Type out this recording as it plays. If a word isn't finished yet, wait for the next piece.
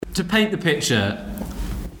to paint the picture,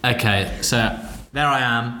 okay, so there I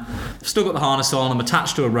am. I've still got the harness on. I'm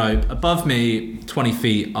attached to a rope. Above me, 20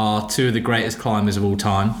 feet, are two of the greatest climbers of all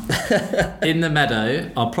time. In the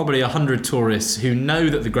meadow are probably 100 tourists who know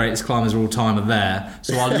that the greatest climbers of all time are there,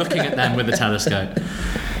 so are looking at them with a telescope.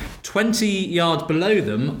 20 yards below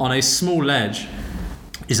them, on a small ledge,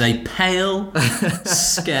 is a pale,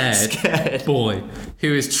 scared boy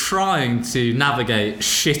who is trying to navigate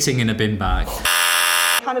shitting in a bin bag.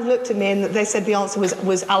 Kind of looked at me and they said the answer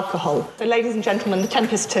was alcohol. So ladies and gentlemen, The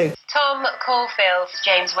Tempest 2. Tom Caulfield,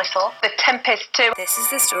 James Whittle, The Tempest 2. This is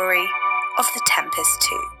the story of The Tempest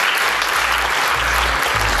 2.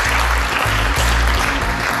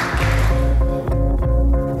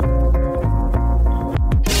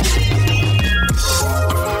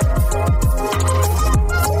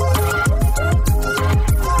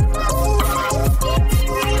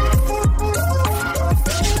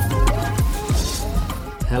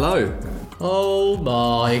 Hello. Oh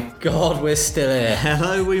my God, we're still here.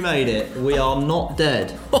 Hello, we made it. We are not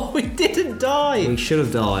dead. Oh, we didn't die. We should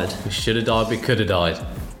have died. We should have died, we could have died.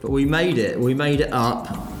 But we made it. We made it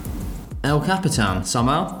up El Capitan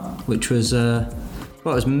somehow, which was, it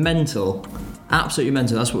was mental. Absolutely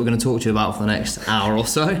mental. That's what we're going to talk to you about for the next hour or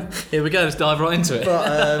so. Here we go, let's dive right into it.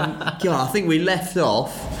 But, I think we left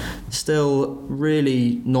off still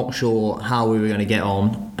really not sure how we were going to get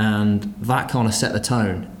on, and that kind of set the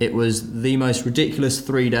tone. It was the most ridiculous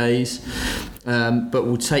 3 days, but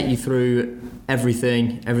we'll take you through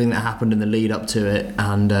everything that happened in the lead up to it,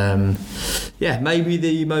 and maybe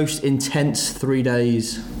the most intense 3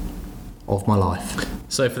 days of my life.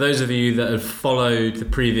 So for those of you that have followed the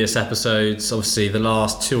previous episodes, obviously the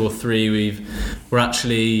last 2 or 3 we're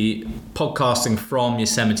actually podcasting from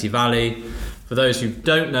Yosemite Valley. For those who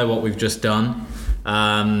don't know what we've just done,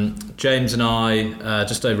 James and I,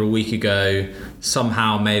 just over a week ago,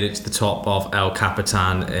 somehow made it to the top of El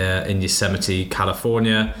Capitan in Yosemite,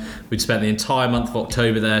 California. We'd spent the entire month of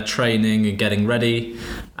October there training and getting ready,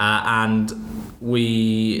 and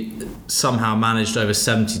we somehow managed over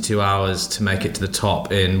 72 hours to make it to the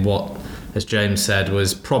top in what, as James said,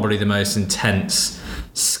 was probably the most intense,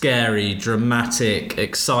 scary, dramatic,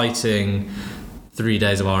 exciting 3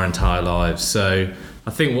 days of our entire lives. So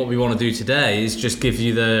I think what we want to do today is just give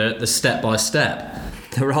you the step-by-step,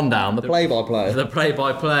 The rundown, the play-by-play. the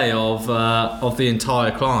play-by-play of the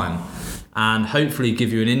entire climb, and hopefully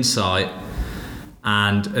give you an insight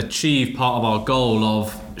and achieve part of our goal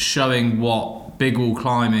of showing what big wall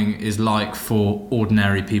climbing is like for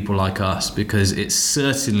ordinary people like us, because it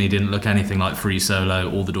certainly didn't look anything like Free Solo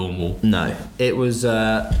or the Dawn Wall. No, it was,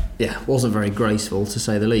 wasn't very graceful to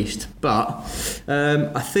say the least. But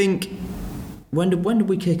I think, when did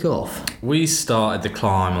we kick off? We started the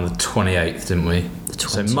climb on the 28th, didn't we?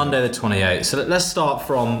 So Monday the 28th. So let's start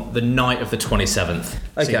from the night of the 27th.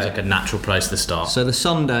 Okay. Seems like a natural place to start. So the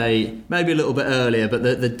Sunday, maybe a little bit earlier, but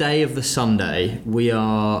the day of the Sunday, we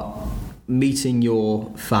are meeting your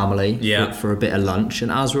family for a bit of lunch, and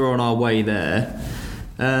as we're on our way there,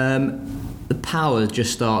 the power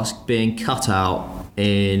just starts being cut out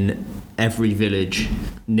in every village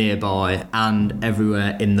nearby and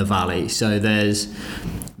everywhere in the valley. So there's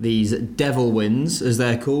these devil winds, as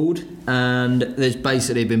they're called, and there's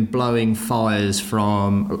basically been blowing fires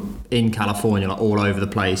from in California, like all over the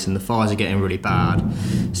place, and the fires are getting really bad.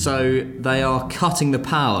 So they are cutting the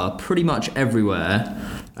power pretty much everywhere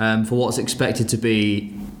for what's expected to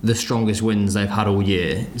be the strongest winds they've had all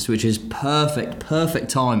year, which is perfect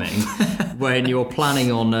timing when you're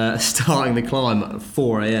planning on starting the climb at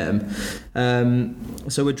 4 a.m.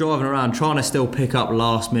 So we're driving around trying to still pick up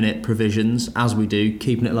last minute provisions, as we do,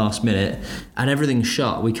 keeping it last minute, and everything's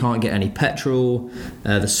shut. We can't get any petrol,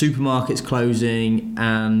 the supermarket's closing,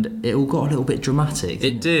 and it all got a little bit dramatic.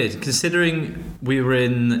 It did, considering we were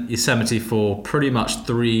in Yosemite for pretty much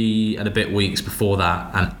 3 and a bit weeks before that,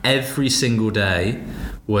 and every single day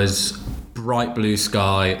was bright blue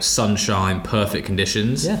sky, sunshine, perfect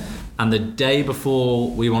conditions. Yeah. And the day before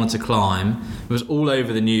we wanted to climb, it was all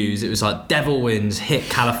over the news. It was like devil winds hit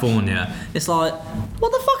California. It's like,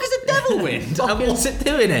 what the fuck is a devil wind? And what's it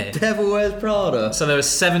doing here? Devil Wears Prada. So there were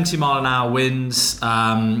 70 mile an hour winds.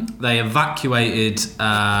 They evacuated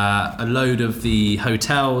a load of the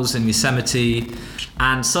hotels in Yosemite,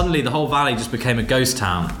 and suddenly the whole valley just became a ghost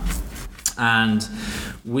town. And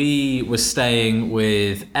we were staying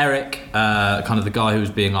with Eric, kind of the guy who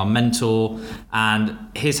was being our mentor, and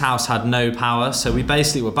his house had no power. So we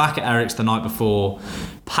basically were back at Eric's the night before,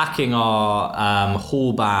 packing our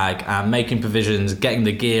haul bag and making provisions, getting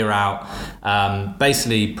the gear out,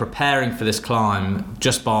 basically preparing for this climb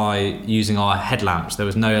just by using our headlamps. There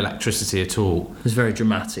was no electricity at all. It was very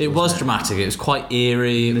dramatic. It was dramatic. It was quite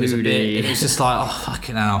eerie. It was a bit. It was just like, oh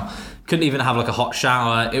fucking hell. Couldn't even have like a hot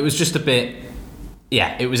shower. It was just a bit.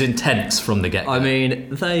 Yeah, it was intense from the get-go. I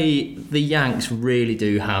mean, the Yanks really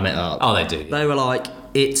do ham it up. Oh, they do. They were like,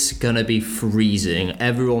 it's going to be freezing.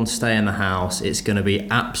 Everyone stay in the house. It's going to be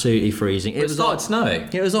absolutely freezing. It started snowing.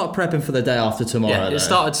 It was like prepping for the day after tomorrow. Yeah, it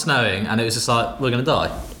started snowing and it was just like, we're going to die.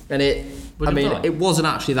 And it wasn't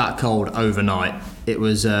actually that cold overnight. It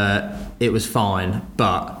was fine,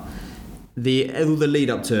 but all the lead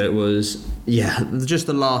up to it was just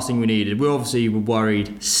the last thing we needed. We obviously were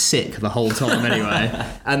worried sick the whole time anyway,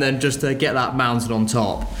 and then just to get that mounted on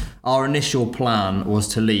top. Our initial plan was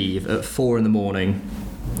to leave at 4 a.m.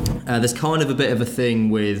 There's kind of a bit of a thing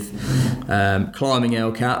with climbing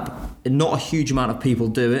El Cap. Not a huge amount of people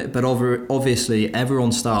do it, but obviously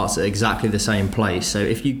everyone starts at exactly the same place. So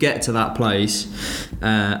if you get to that place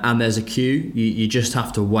and there's a queue, you just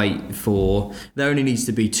have to wait for... There only needs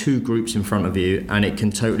to be 2 groups in front of you, and it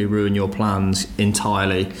can totally ruin your plans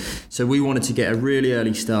entirely. So we wanted to get a really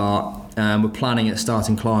early start. We're planning at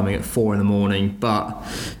starting climbing at 4 a.m, but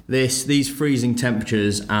these freezing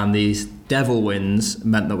temperatures and these devil winds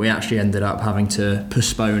meant that we actually ended up having to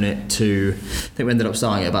postpone it to, I think we ended up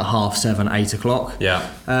starting at about 7:30, 8 o'clock. Yeah.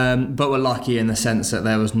 But we're lucky in the sense that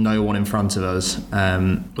there was no one in front of us.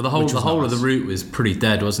 But the whole of the route was pretty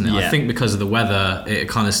dead, wasn't it? Yeah. I think because of the weather, it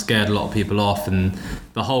kind of scared a lot of people off, and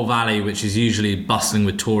the whole valley, which is usually bustling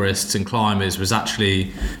with tourists and climbers, was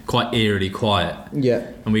actually quite eerily quiet. Yeah.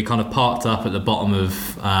 And we kind of parked up at the bottom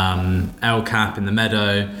of El Cap in the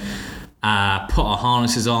meadow, put our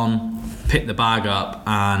harnesses on, picked the bag up,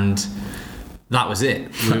 and that was it.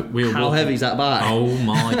 We were How heavy is that bag? Oh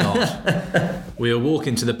my god. We were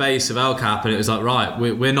walking to the base of El Cap, and it was like, right,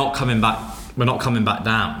 we're not coming back. We're not coming back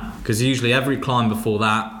down, because usually every climb before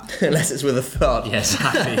that, unless it's with a thud. Yeah,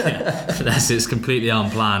 exactly. Yeah. Unless it's completely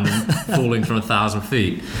unplanned and falling from 1,000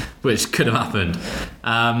 feet, which could have happened.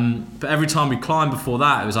 But every time we climbed before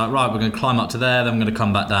that, it was like, right, we're going to climb up to there, then we're going to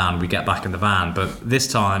come back down. We get back in the van. But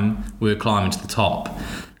this time, we were climbing to the top.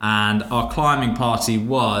 And our climbing party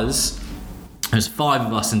was 5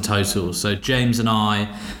 of us in total. So James and I,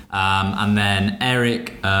 and then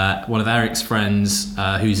Eric, one of Eric's friends,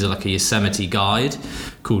 who's like a Yosemite guide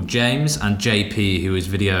called James, and JP, who was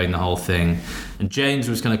videoing the whole thing. And James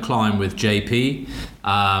was going to climb with JP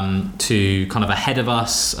to kind of ahead of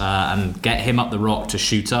us and get him up the rock to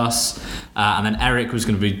shoot us. And then Eric was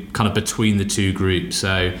going to be kind of between the 2 groups.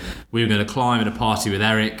 So we were going to climb at a party with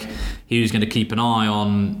Eric. He was going to keep an eye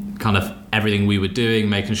on kind of everything we were doing,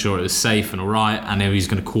 making sure it was safe and all right. And he was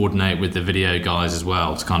going to coordinate with the video guys as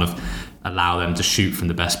well to kind of allow them to shoot from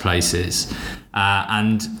the best places.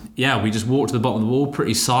 And yeah, we just walked to the bottom of the wall,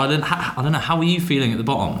 pretty silent. I don't know, how were you feeling at the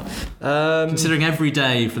bottom? Considering every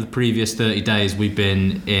day for the previous 30 days we've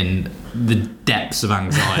been in the depths of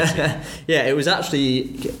anxiety. Yeah, it was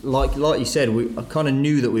actually, like you said, I kind of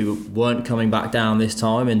knew that we weren't coming back down this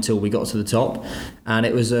time until we got to the top. And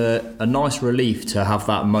it was a nice relief to have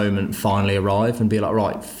that moment finally arrive and be like,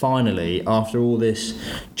 right, finally, after all this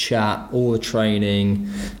chat, all the training,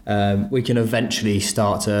 we can eventually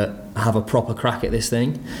start to have a proper crack at this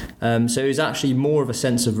thing. So it was actually more of a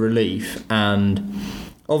sense of relief and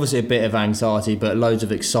obviously a bit of anxiety, but loads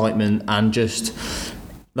of excitement, and just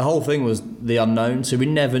the whole thing was the unknown. So we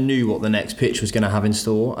never knew what the next pitch was going to have in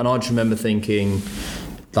store. And I just remember thinking,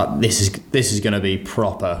 like, this is going to be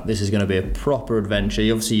proper. This is going to be a proper adventure.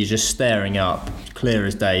 Obviously, you're just staring up, clear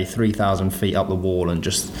as day, 3,000 feet up the wall, and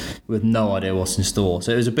just with no idea what's in store.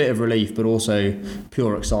 So it was a bit of relief, but also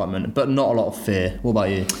pure excitement, but not a lot of fear. What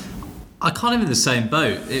about you? I kind of in the same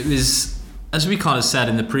boat. It was, as we kind of said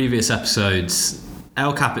in the previous episodes,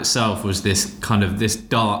 El Cap itself was this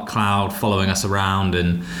dark cloud following us around,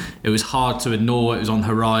 and it was hard to ignore. It was on the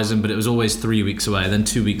horizon, but it was always 3 weeks away, then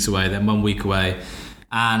 2 weeks away, then 1 week away.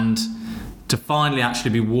 And to finally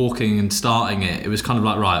actually be walking and starting it, it was kind of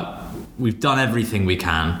like, right, we've done everything we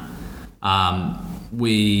can.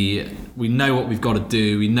 We know what we've got to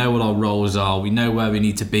do. We know what our roles are. We know where we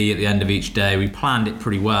need to be at the end of each day. We planned it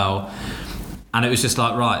pretty well. And it was just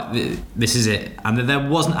like, right, this is it. And there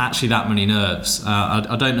wasn't actually that many nerves.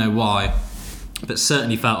 I don't know why, but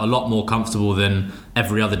certainly felt a lot more comfortable than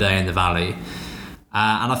every other day in the valley.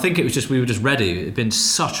 And I think it was just, we were just ready. It had been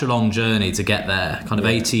such a long journey to get there, kind of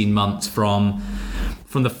 18 months from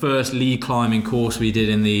the first lead climbing course we did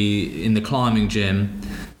in the climbing gym,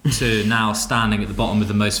 to now standing at the bottom of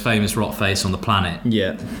the most famous rock face on the planet.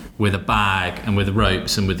 Yeah. With a bag and with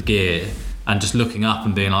ropes and with gear, and just looking up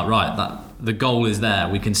and being like, right, that the goal is there.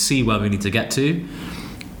 We can see where we need to get to,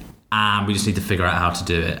 and we just need to figure out how to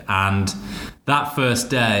do it. And that first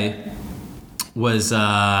day was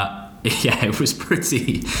it was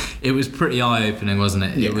pretty eye-opening, wasn't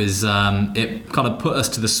it? Yeah. It was it kind of put us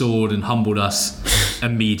to the sword and humbled us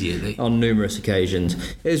immediately on numerous occasions.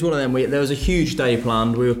 It was one of them. There was a huge day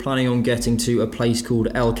planned. We were planning on getting to a place called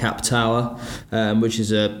El Cap Tower, which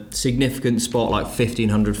is a significant spot, like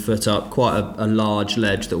 1,500 foot up, quite a large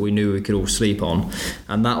ledge that we knew we could all sleep on,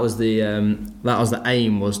 and that was the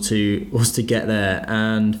aim was to get there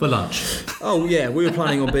and for lunch. Oh yeah, we were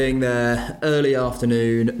planning on being there early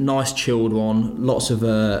afternoon, nice chilled one, lots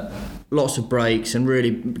of breaks, and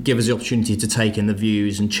really give us the opportunity to take in the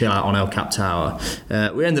views and chill out on El Cap Tower.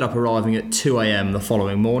 We ended up arriving at 2 a.m. the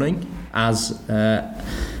following morning, as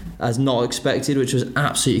not expected, which was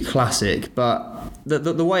absolutely classic. But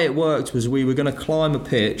the way it worked was we were going to climb a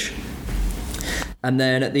pitch, and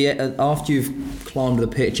then after you've climbed the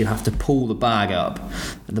pitch, you have to pull the bag up.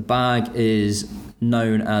 The bag is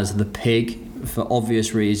known as the Pig for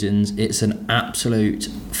obvious reasons. It's an absolute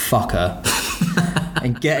fucker.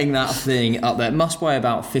 And getting that thing up there, it must weigh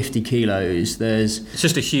about 50 kilos. It's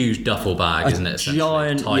just a huge duffel bag, isn't it?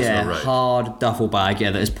 Giant, hard duffel bag,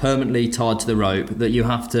 that is permanently tied to the rope that you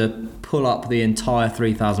have to pull up the entire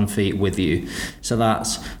 3,000 feet with you. So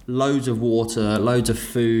that's loads of water, loads of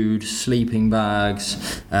food, sleeping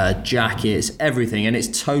bags, jackets, everything, and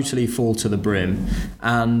it's totally full to the brim.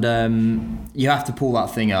 And you have to pull that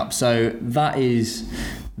thing up. So that is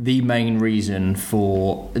the main reason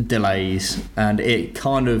for delays, and it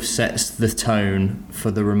kind of sets the tone for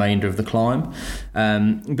the remainder of the climb.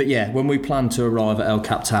 But yeah, when we planned to arrive at El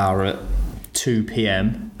Cap Tower at 2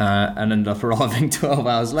 p.m. And ended up arriving 12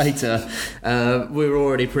 hours later, we were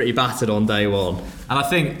already pretty battered on day one. And I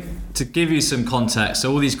think, to give you some context,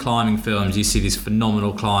 so all these climbing films, you see these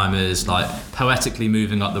phenomenal climbers like poetically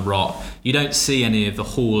moving up the rock. You don't see any of the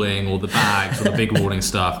hauling or the bags or the big walling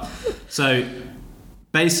stuff. So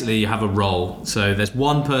basically you have a roll. So there's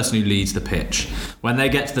one person who leads the pitch. When they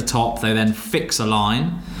get to the top, they then fix a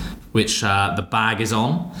line which the bag is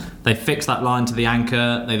on. They fix that line to the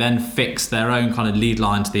anchor. They then fix their own kind of lead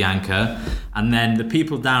line to the anchor. And then the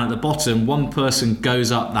people down at the bottom, one person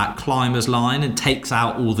goes up that climber's line and takes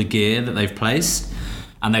out all the gear that they've placed,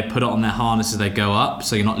 and they put it on their harness as they go up,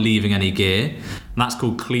 so you're not leaving any gear. And that's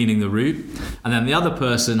called cleaning the route. And then the other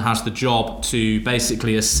person has the job to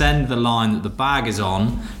basically ascend the line that the bag is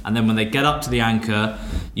on, and then when they get up to the anchor,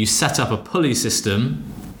 you set up a pulley system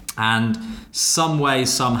and some way,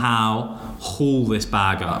 somehow haul this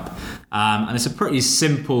bag up. And it's a pretty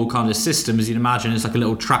simple kind of system, as you'd imagine. It's like a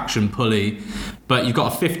little traction pulley, but you've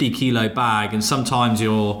got a 50 kilo bag, and sometimes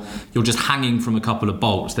you're just hanging from a couple of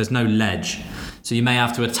bolts. There's no ledge. So you may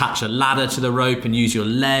have to attach a ladder to the rope and use your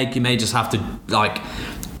leg. You may just have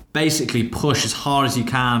to basically push as hard as you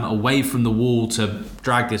can away from the wall to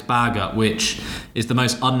drag this bag up, which is the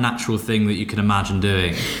most unnatural thing that you can imagine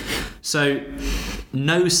doing. So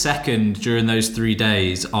no second during those 3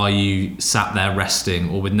 days are you sat there resting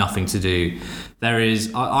or with nothing to do.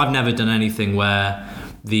 I've never done anything where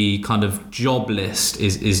the kind of job list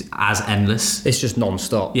is as endless. It's just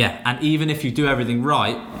non-stop. Yeah, and even if you do everything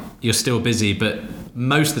right, you're still busy, but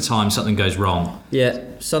most of the time something goes wrong. Yeah,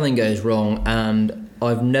 something goes wrong, and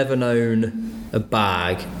I've never known a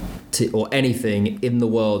bag or anything in the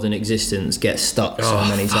world in existence get stuck so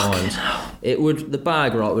many times. The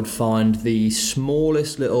bag would find the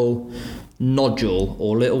smallest little nodule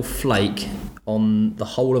or little flake on the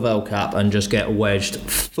whole of El Cap and just get wedged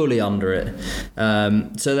fully under it.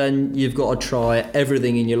 So then you've got to try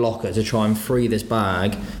everything in your locker to try and free this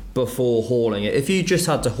bag before hauling it. If you just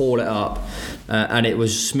had to haul it up and it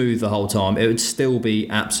was smooth the whole time, it would still be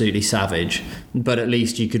absolutely savage, but at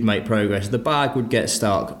least you could make progress. The bag would get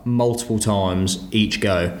stuck multiple times each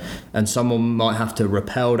go, and someone might have to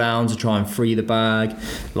rappel down to try and free the bag,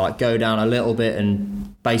 go down a little bit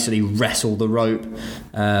and basically wrestle the rope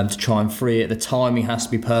to try and free it. The timing has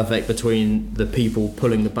to be perfect between the people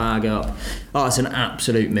pulling the bag up. It's an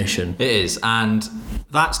absolute mission. It is, and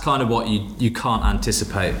that's kind of what you can't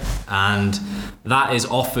anticipate, and that is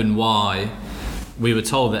often why we were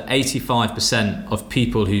told that 85% of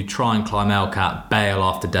people who try and climb El Cap bail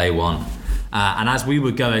after day one. And as we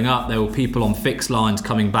were going up, there were people on fixed lines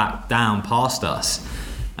coming back down past us,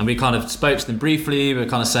 and we kind of spoke to them briefly. We were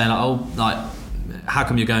kind of saying, how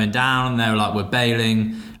come you're going down? And they were like, we're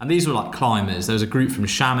bailing. And these were climbers. There was a group from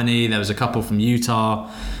Chamonix, there was a couple from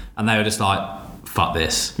Utah, and they were just like, fuck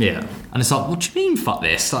this. Yeah. And it's like, what do you mean, fuck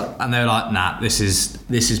this? Like, and they're like, nah, this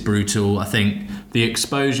is brutal. I think the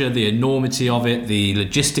exposure, the enormity of it, the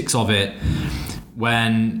logistics of it,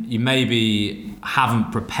 when you maybe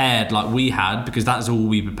haven't prepared like we had, because that's all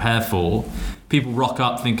we prepare for, people rock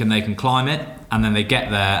up thinking they can climb it, and then they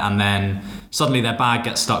get there, and then suddenly their bag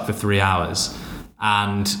gets stuck for 3 hours.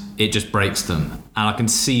 And it just breaks them. And I can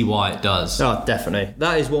see why it does. Oh, definitely.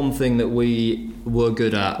 That is one thing that we were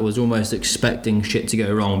good at, was almost expecting shit to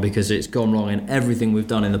go wrong, because it's gone wrong in everything we've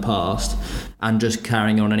done in the past, and just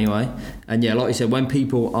carrying on anyway. And yeah, like you said, when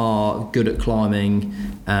people are good at climbing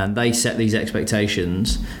and they set these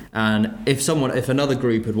expectations, and if another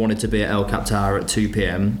group had wanted to be at El Cap Tower at 2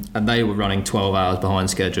 p.m. and they were running 12 hours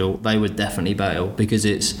behind schedule, they would definitely bail, because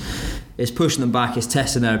it's pushing them back, it's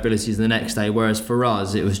testing their abilities the next day, whereas for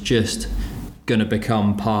us it was just going to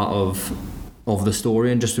become part of the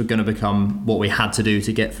story, and just going to become what we had to do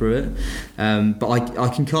to get through it. But I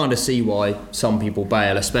can kind of see why some people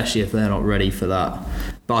bail, especially if they're not ready for that.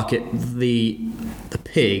 But the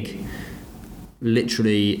pig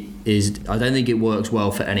literally is, I don't think it works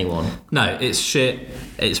well for anyone. No, it's shit.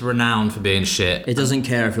 It's renowned for being shit. It doesn't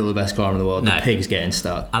care if you're the best climber in the world. No. The pig's getting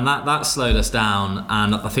stuck. And that slowed us down.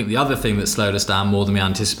 And I think the other thing that slowed us down more than we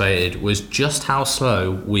anticipated was just how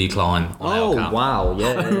slow we climb on El Cap. Oh, wow,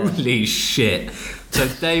 yeah. Holy shit. So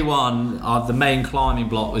day one, the main climbing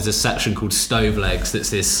block was a section called Stove Legs. That's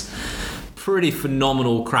this pretty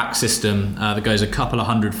phenomenal crack system that goes a couple of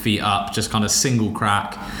 100 feet up, just kind of single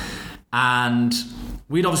crack. And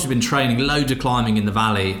we'd obviously been training loads of climbing in the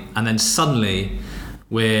valley, and then suddenly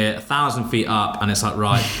we're 1,000 feet up, and it's like,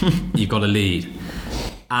 right, you've got to lead.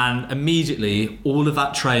 And immediately all of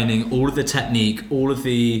that training, all of the technique, all of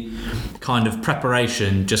the kind of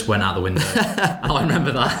preparation just went out the window. And I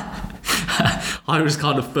remember that. I was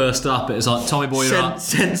kind of first up. It was like, Tommy boy, you're up.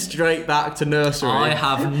 Sent straight back to nursery. I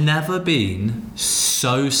have never been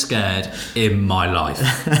so scared in my life.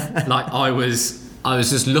 Like, I was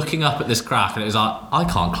just looking up at this crack, and it was like, I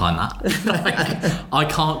can't climb that. Like, I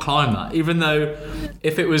can't climb that. Even though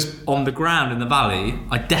if it was on the ground in the valley,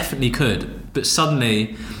 I definitely could. But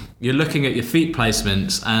suddenly you're looking at your feet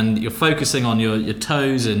placements, and you're focusing on your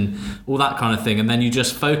toes and all that kind of thing. And then you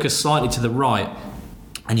just focus slightly to the right,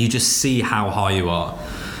 and you just see how high you are.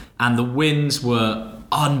 And the winds were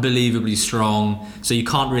unbelievably strong, so you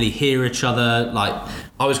can't really hear each other. Like,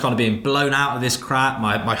 I was kind of being blown out of this crack,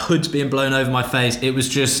 my hood's being blown over my face. It was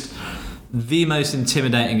just the most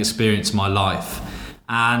intimidating experience of my life.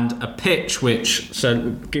 And a pitch which,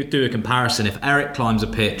 so do a comparison, if Eric climbs a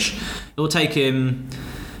pitch, it will take him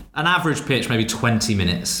an average pitch maybe 20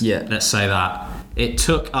 minutes, let's say that. It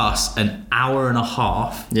took us an hour and a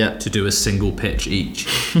half to do a single pitch each.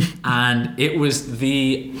 And it was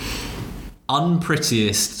the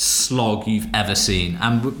unprettiest slog you've ever seen,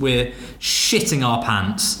 and we're shitting our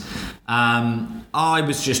pants. I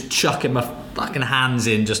was just chucking my fucking hands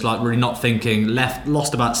in, just like really not thinking.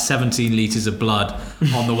 Lost about 17 litres of blood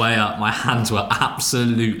on the way up. My hands were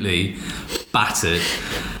absolutely battered.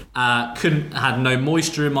 Had no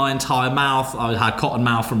moisture in my entire mouth. I had cotton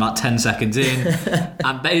mouth from about 10 seconds in,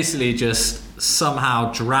 and basically just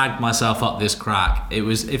somehow dragged myself up this crack. It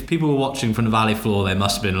was, if people were watching from the valley floor, they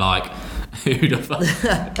must have been like, who the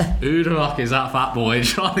fuck is that fat boy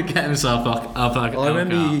trying to get himself up? I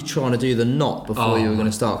remember you trying to do the knot before you were going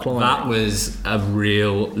to start climbing. That was a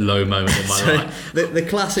real low moment in my life. The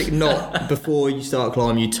classic knot before you start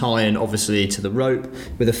climbing, you tie in obviously to the rope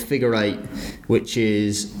with a figure eight, which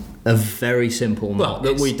is a very simple knot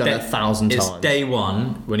that we've done 1,000 times. It's day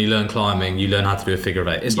one when you learn climbing, you learn how to do a figure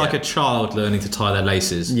eight. It's like a child learning to tie their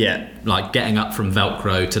laces. Yeah. Like getting up from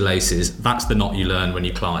Velcro to laces. That's the knot you learn when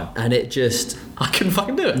you climb. And it just... I couldn't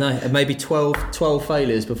fucking do it. No, maybe 12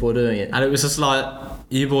 failures before doing it. And it was just like...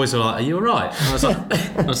 You boys were like, are you alright? I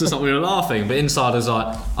was just like, we were laughing, but inside I was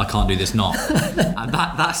like, I can't do this knot. And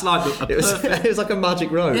that's like it was like a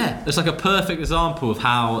magic rope. Yeah, it's like a perfect example of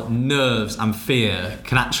how nerves and fear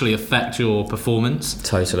can actually affect your performance.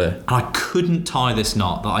 Totally. And I couldn't tie this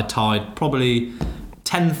knot that I tied probably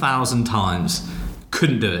 10,000 times.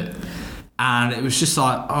 Couldn't do it. And it was just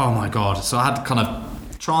like, oh my God. So I had to kind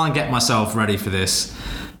of try and get myself ready for this.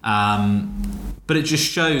 But it just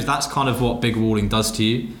shows that's kind of what big walling does to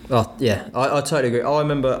you. Oh, yeah, I totally agree. I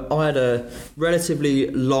remember I had a relatively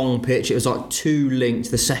long pitch. It was like 2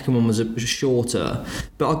 linked. The second one was shorter.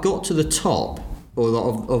 But I got to the top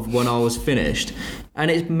of when I was finished,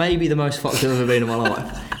 and it's maybe the most fucked I've ever been in my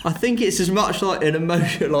life. I think it's as much like an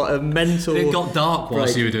emotion, like a mental... It got dark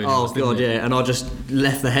whilst you were doing it. God, yeah. And I just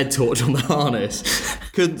left the head torch on the harness.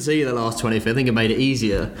 Couldn't see the last 20 feet. I think it made it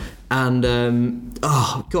easier. And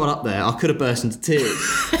got up there, I could have burst into tears.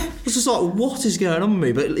 It's just like, what is going on with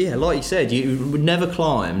me? But yeah, like you said, you never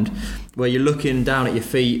climbed where you're looking down at your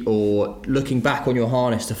feet or looking back on your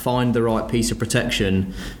harness to find the right piece of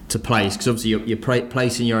protection to place, because obviously you're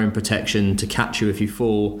placing your own protection to catch you if you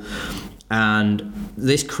fall. And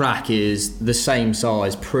this crack is the same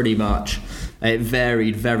size pretty much. It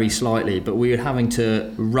varied very slightly, but we were having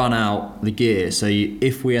to run out the gear. So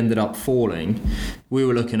if we ended up falling, we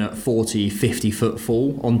were looking at 40, 50 foot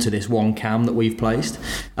fall onto this one cam that we've placed.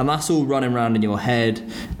 And that's all running around in your head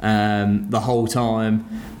the whole time.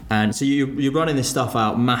 And so you're running this stuff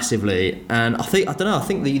out massively. And I think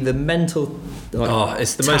the mental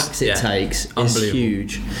it's the tax most it takes is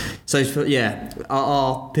huge. So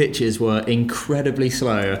our pitches were incredibly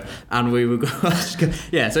slow, and we were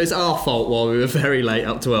so it's our fault why we were very late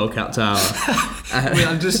up to El Cap Tower. I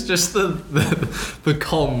mean, just the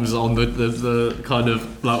comms on the kind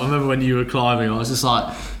of like, I remember when you were climbing, I was just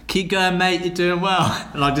like, keep going mate, you're doing well,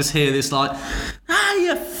 and I just hear this like,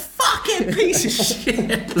 you fucking piece of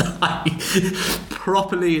shit, like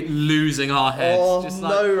properly losing our heads. Just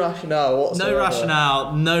like, no rationale whatsoever. No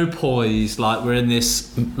rationale, no poise. Like, we're in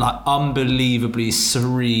this like unbelievably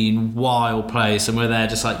serene, wild place, and we're there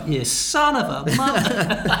just like, you son of a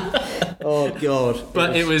mother. Oh god.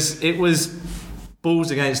 But it was balls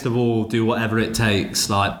against the wall, do whatever it takes,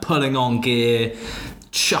 like pulling on gear,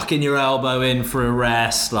 chucking your elbow in for a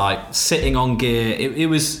rest, like sitting on gear.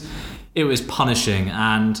 It was punishing,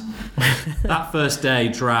 and that first day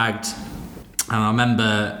dragged. And I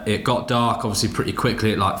remember it got dark obviously pretty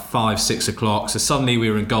quickly at like 5-6 o'clock, so suddenly we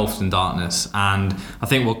were engulfed in darkness. And I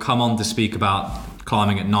think we'll come on to speak about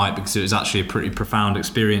climbing at night, because it was actually a pretty profound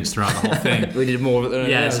experience throughout the whole thing. We did more of it than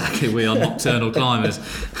yeah, exactly. We are nocturnal climbers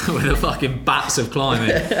with the fucking bats of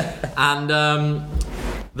climbing. And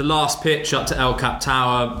the last pitch up to El Cap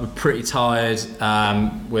Tower, we're pretty tired.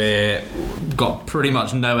 We've got pretty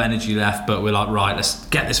much no energy left, but we're like, right, let's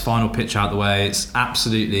get this final pitch out of the way. It's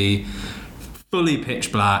absolutely fully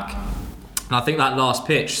pitch black. And I think that last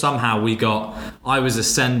pitch, somehow I was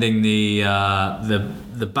ascending the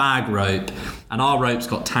bag rope, and our ropes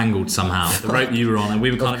got tangled somehow. The rope you were on, and we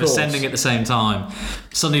were kind of ascending at the same time.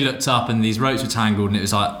 Suddenly looked up, and these ropes were tangled, and it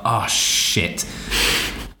was like, oh shit.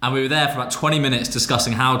 And we were there for about 20 minutes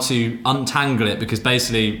discussing how to untangle it, because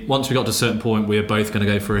basically once we got to a certain point, we were both going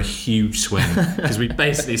to go for a huge swing, because we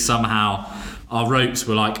basically somehow, our ropes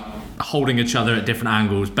were like holding each other at different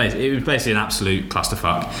angles. It was basically an absolute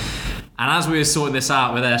clusterfuck. And as we were sorting this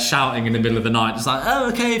out, we're there shouting in the middle of the night, just like, oh,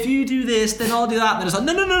 okay, if you do this, then I'll do that. And then it's like,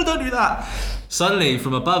 no, don't do that. Suddenly,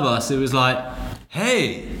 from above us, it was like,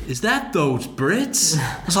 hey, is that those Brits?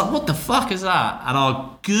 I was like, what the fuck is that? And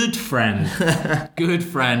our good friend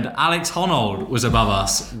Alex Honnold was above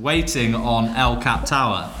us, waiting on El Cap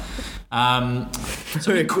Tower.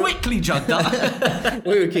 So we quickly jumped up.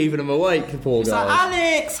 We were keeping him awake, the poor guy. Like,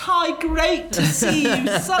 Alex, hi, great to see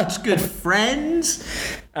you, such good friends.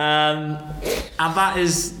 And that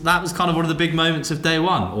was kind of one of the big moments of day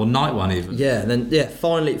one, or night one even. Yeah, and then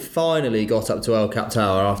finally got up to El Cap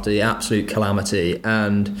Tower after the absolute calamity,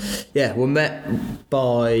 and we're met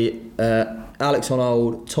by Alex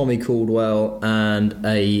Honnold, Tommy Caldwell, and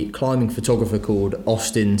a climbing photographer called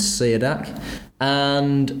Austin Siadak.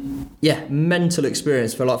 And mental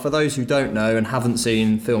experience for those who don't know and haven't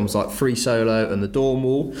seen films like Free Solo and The Dawn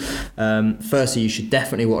Wall. Firstly, you should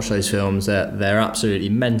definitely watch those films. They're absolutely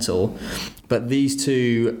mental. But these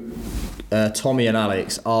two, Tommy and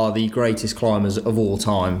Alex, are the greatest climbers of all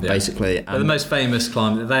time, basically. They're the most famous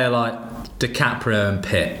climbers. They are like DiCaprio and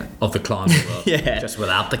Pitt of the climbing world. Just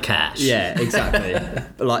without the cash. Yeah, exactly.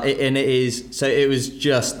 It was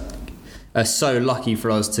just so lucky for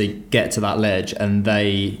us to get to that ledge and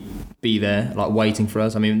they be there waiting for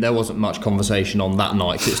us. I mean, there wasn't much conversation on that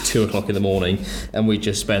night because it's 2 o'clock in the morning, and we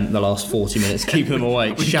just spent the last 40 minutes keeping them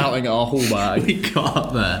awake, shouting at our hall bag. We got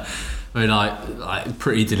up there, we were like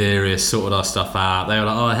pretty delirious, sorted our stuff out. They were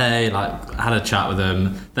like, oh hey, had a chat with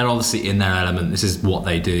them. They're obviously in their element, this is what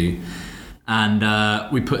they do.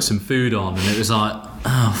 And we put some food on, and it was like,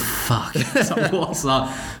 oh fuck. What's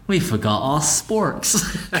that? We forgot our sporks.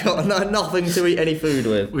 Got nothing to eat any food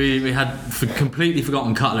with. We had completely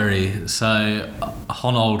forgotten cutlery, so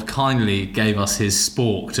Honnold kindly gave us his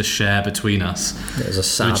spork to share between us. It was a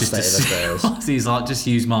sad state of affairs. He's like, just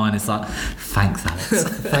use mine. It's like, thanks, Alex.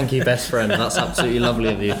 Thank you, best friend. That's absolutely lovely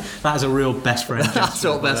of you. That is a real best friend. That's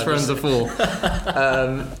what best friends are for.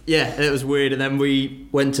 It was weird, and then we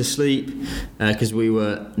went to sleep because we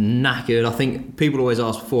were knackered. I think people always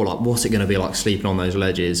ask before, what's it going to be like sleeping on those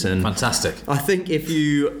ledges? experience. And fantastic. I think if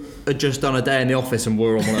you had just done a day in the office and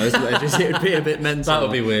were on one of those ledges, it would be a bit mental. That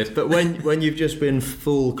would be weird. But when you've just been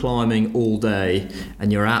full climbing all day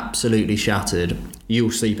and you're absolutely shattered,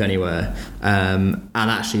 you'll sleep anywhere. And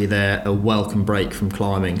actually they're a welcome break from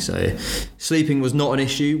climbing. So sleeping was not an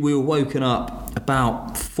issue. We were woken up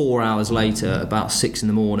about 4 hours later, about 6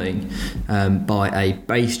 a.m, by a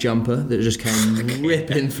base jumper that just came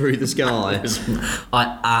ripping through the sky.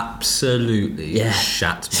 I absolutely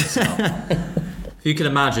shat myself. If you can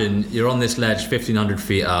imagine, you're on this ledge 1,500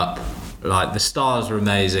 feet up, like the stars are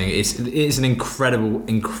amazing. It's an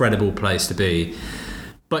incredible place to be.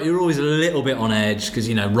 But you're always a little bit on edge because,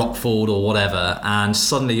 rock fall or whatever, and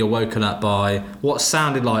suddenly you're woken up by what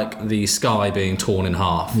sounded like the sky being torn in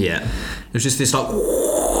half. Yeah. It was just this like,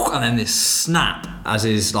 and then this snap as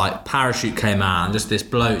his like parachute came out, and just this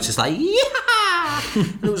bloke just like, yeah!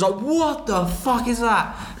 And it was like, what the fuck is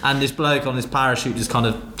that? And this bloke on his parachute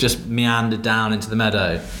just meandered down into the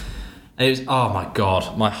meadow. And it was, oh my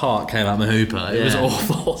god, my heart came out my hooper. It was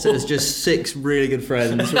awful. So it's just 6 really good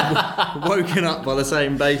friends woken up by the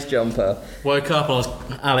same base jumper. Woke up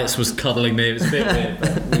and Alex was cuddling me. It was a bit weird,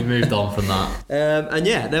 but we moved on from that.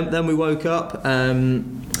 Then we woke up.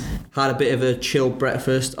 Had a bit of a chilled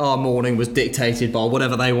breakfast. Our morning was dictated by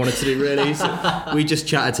whatever they wanted to do, really. So we just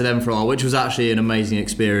chatted to them for a while, which was actually an amazing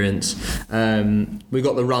experience. We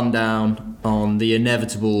got the rundown on the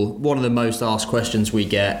inevitable, one of the most asked questions we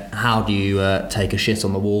get, how do you take a shit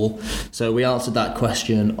on the wall? So we answered that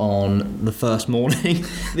question on the first morning,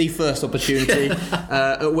 the first opportunity,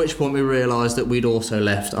 at which point we realised that we'd also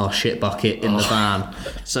left our shit bucket in the van.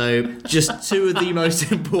 So just 2 of the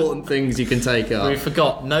most important things you can take up. We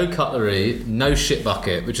forgot no cutlery, no shit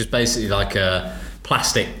bucket, which is basically like a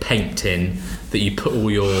plastic paint tin that you put all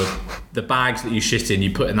the bags that you shit in,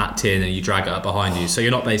 you put in that tin and you drag it up behind you. So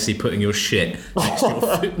you're not basically putting your shit next to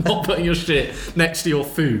your food, not putting your shit next to your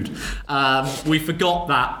food. We forgot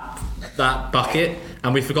that bucket,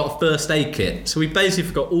 and we forgot a first aid kit. So we basically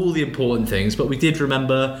forgot all the important things, but we did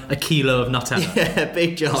remember a kilo of Nutella. Yeah,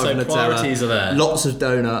 big jar of Nutella. Priorities are there. Lots of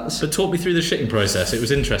donuts. But talk me through the shitting process. It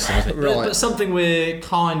was interesting, wasn't it? Right. But something we're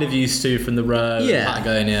kind of used to from the road,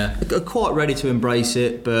 Patagonia. Quite ready to embrace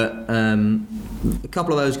it, but a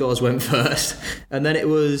couple of those guys went first, and then it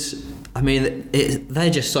was, they're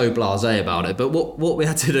just so blasé about it, but what we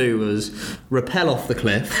had to do was rappel off the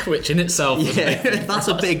cliff, which in itself was that's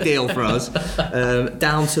a big deal for us,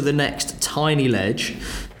 down to the next tiny ledge.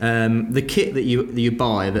 The kit that you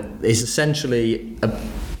buy that is essentially a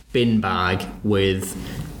bin bag with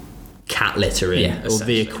cat litter in, or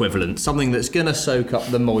the equivalent, something that's going to soak up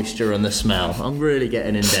the moisture and the smell. I'm really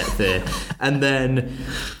getting in depth here. And then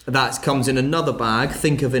that comes in another bag.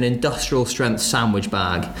 Think of an industrial strength sandwich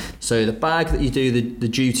bag. So the bag that you do the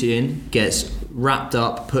duty in gets wrapped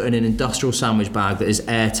up, put in an industrial sandwich bag that is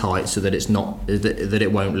airtight so that that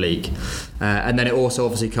it won't leak. And then it also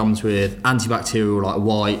obviously comes with antibacterial like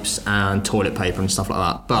wipes and toilet paper and stuff like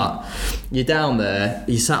that. But you're down there,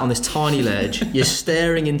 you sat on this tiny ledge, you're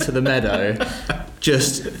staring into the meadow,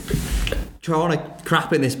 just trying to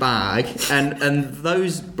crap in this bag, and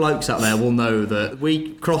those blokes out there will know that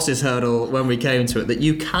we crossed this hurdle when we came to it, that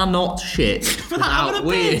you cannot shit without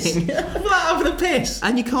weeing. Flat over the piss.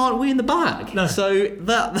 And you can't wee in the bag. No. So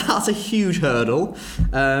that's a huge hurdle.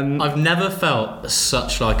 I've never felt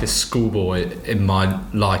such like a schoolboy in my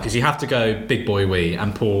life, because you have to go big boy wee,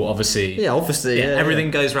 and Paul obviously everything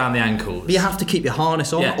goes around the ankles. But you have to keep your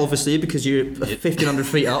harness on, obviously, because you're 1,500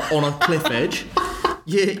 feet up on a cliff edge.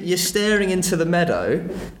 You're staring into the meadow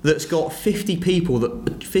that's got 50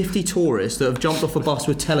 tourists that have jumped off a bus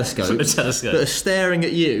with telescopes that are staring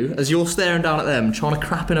at you as you're staring down at them, trying to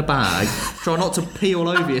crap in a bag, trying not to pee all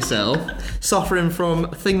over yourself, suffering from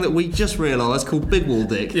a thing that we just realised called Big Wall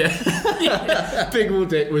Dick. Yeah. Big Wall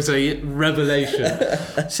Dick was a revelation.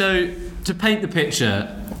 So, to paint the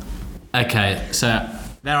picture, okay, so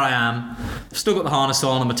there I am. I've still got the harness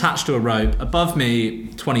on. I'm attached to a rope. Above me,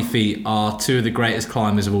 20 feet, are 2 of the greatest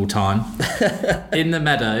climbers of all time. In the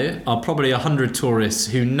meadow are probably 100 tourists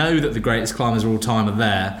who know that the greatest climbers of all time are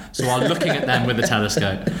there, so are looking at them with a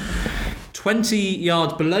telescope. 20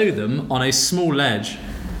 yards below them, on a small ledge,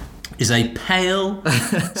 is a pale,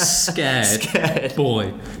 scared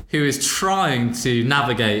boy who is trying to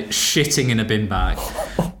navigate shitting in a bin bag.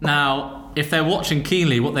 Now, if they're watching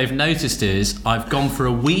keenly, what they've noticed is I've gone for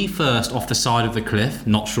a wee first off the side of the cliff.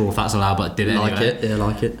 Not sure if that's allowed, but I did it anyway.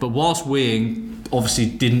 Like it. But whilst weeing, obviously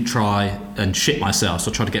didn't try and shit myself,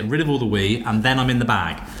 so I tried to get rid of all the wee, and then I'm in the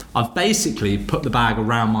bag. I've basically put the bag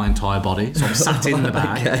around my entire body, so I'm sat in the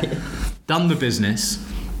bag, done the business,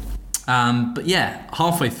 But yeah,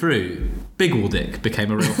 halfway through, Big Wall Dick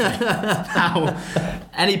became a real thing. Now,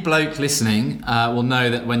 any bloke listening will know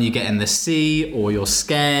that when you get in the sea, or you're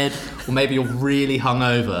scared, or maybe you're really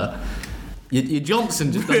hungover, your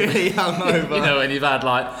Johnson just really hungover. You know, when you've had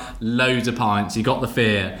like loads of pints, you got the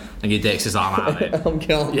fear, and your dick's just like, I'm out of it. I'm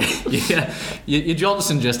gone. Yeah. Your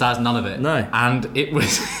Johnson just has none of it. No. And it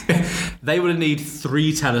was... They would have needed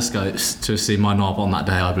 3 telescopes to see my knob on that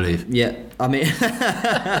day, I believe. Yeah, I mean...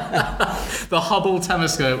 The Hubble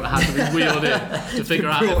telescope had to be wheeled in to figure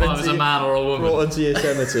out if I was a man or a woman. Brought onto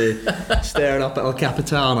Yosemite, staring up at El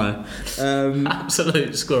Capitano.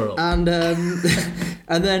 Absolute squirrel. And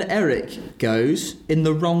then Eric goes in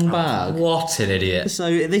the wrong bag. What an idiot.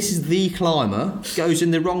 So this is the climber, goes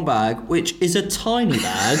in the wrong bag, which is a tiny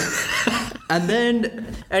bag. And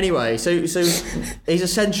then, anyway, so he's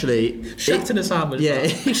essentially... Shat in a sandwich bag. Yeah,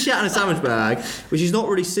 he's shat in a sandwich bag, which is not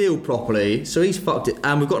really sealed properly, so he's fucked it,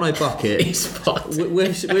 and we've got no bucket. He's fucked it.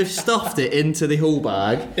 We've stuffed it into the haul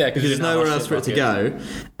bag, because there's nowhere else for it to go,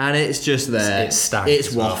 and it's just there. It's stank It's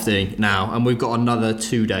as well. wafting now, and we've got another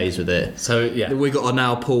 2 days with it. So, yeah. We've got to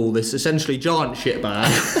now pull this essentially giant shit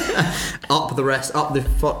bag up the next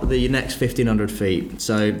 1,500 feet,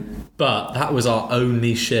 so... But that was our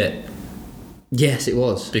only shit. Yes, it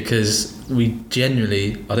was. Because we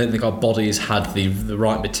genuinely, I don't think our bodies had the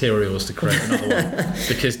right materials to create another one.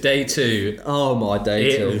 Because day 2, oh my,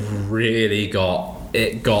 day 2,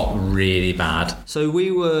 it got really bad. So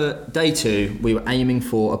day 2, we were aiming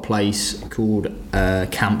for a place called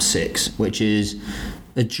Camp 6, which is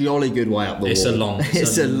a jolly good way up the wall.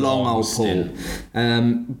 It's a long old pull.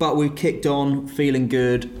 But we kicked on, feeling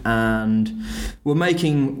good, and we're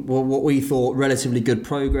making what we thought relatively good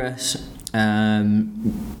progress.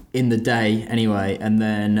 In the day anyway, and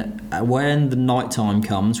then when the night time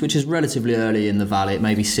comes, which is relatively early in the valley, it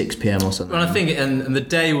may be 6 p.m. or something. Well, I think and the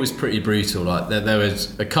day was pretty brutal. Like there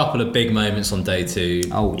was a couple of big moments on day 2.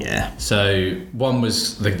 Oh yeah. So one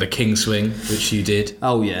was the King Swing, which you did.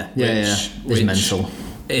 Oh yeah, It's mental.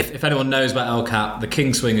 If anyone knows about El Cap, the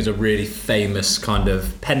King Swing is a really famous kind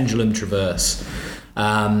of pendulum traverse,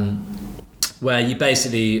 where you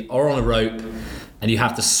basically are on a rope and you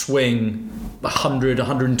have to swing 100,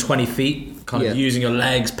 120 feet, kind of using your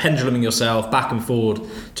legs, penduluming yourself back and forward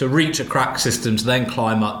to reach a crack system, to then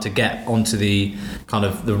climb up to get onto the kind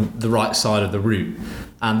of the right side of the route.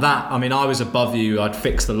 And that, I mean, I was above you, I'd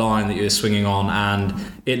fixed the line that you were swinging on, and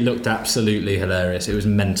it looked absolutely hilarious. It was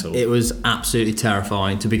mental. It was absolutely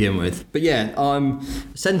terrifying to begin with. But yeah, I'm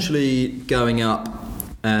essentially going up,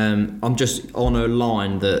 I'm just on a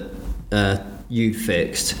line that you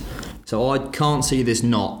fixed. So I can't see this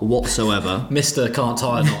knot whatsoever. Mr. Can't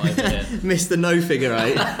Tie a Knot over here. Mr. No Figure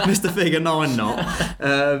 8. Mr. Figure 9 knot.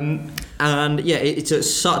 And yeah,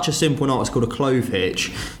 it's such a simple knot. It's called a clove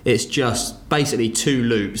hitch. It's just basically 2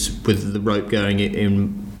 loops with the rope going in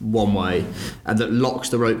one way, and that locks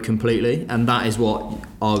the rope completely. And that is what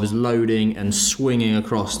I was loading and swinging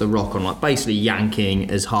across the rock on, like basically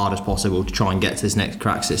yanking as hard as possible to try and get to this next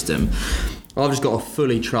crack system. I've just got to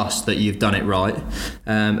fully trust that you've done it right,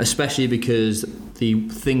 especially because the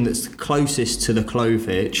thing that's closest to the clove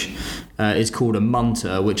hitch is called a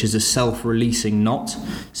munter, which is a self-releasing knot.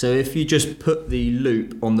 So if you just put the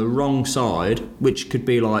loop on the wrong side, which could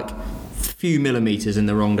be like a few millimetres in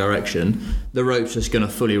the wrong direction, the rope's just going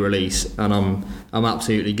to fully release, and I'm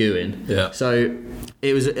absolutely gooing. Yeah. So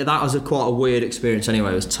that was quite a weird experience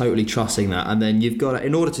anyway. I was totally trusting that, and then you've got to,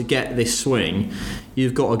 in order to get this swing,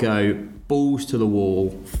 you've got to go balls to the wall,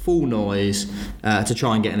 full noise, to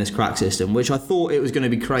try and get in this crack system, which I thought it was going to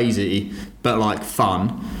be crazy, but like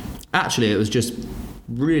fun. Actually, it was just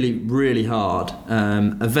really, really hard.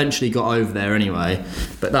 Eventually got over there anyway,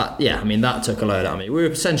 but that took a load out of me. We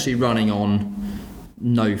were essentially running on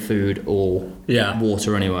no food or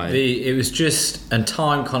water anyway. It was just, and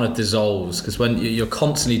time kind of dissolves, because when you're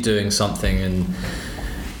constantly doing something, and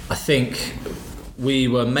I think we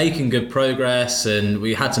were making good progress, and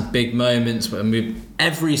we had some big moments. And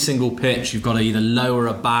every single pitch, you've got to either lower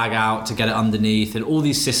a bag out to get it underneath, and all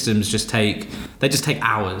these systems just take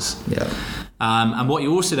hours. Yeah. And what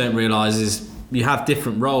you also don't realise is you have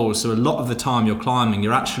different roles. So a lot of the time you're climbing,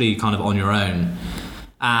 you're actually kind of on your own.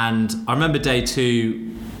 And I remember day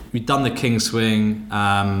 2, we'd done the King Swing.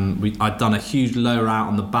 I'd done a huge lower out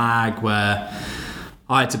on the bag where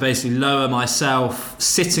I had to basically lower myself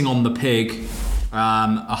sitting on the pig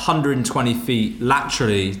 120 feet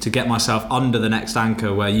laterally to get myself under the next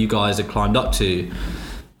anchor where you guys had climbed up to,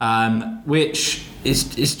 which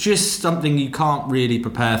is just something you can't really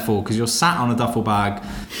prepare for, because you're sat on a duffel bag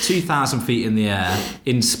 2,000 feet in the air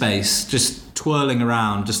in space, just twirling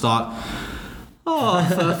around, just like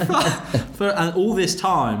And all this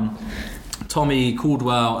time, Tommy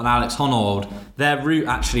Caldwell and Alex Honnold, their route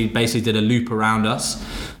actually basically did a loop around us.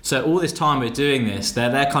 So all this time we're doing this,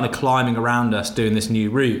 they're kind of climbing around us doing this new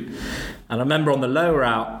route. And I remember on the lower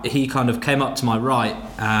out, he kind of came up to my right.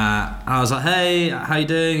 And I was like, hey, how you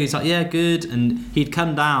doing? He's like, yeah, good. And he'd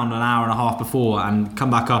come down an hour and a half before and come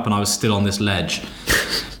back up, and I was still on this ledge.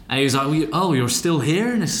 And he was like, oh, you're still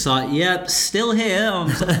here? And it's like, yeah, still here.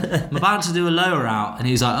 I'm about to do a lower out. And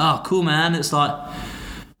he's like, oh, cool, man. It's like,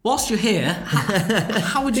 whilst you're here,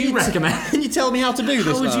 how would you recommend? Can you tell me how to do this?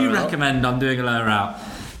 How would you recommend I'm doing a lower out?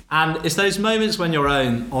 And it's those moments when you're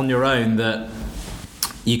on your own that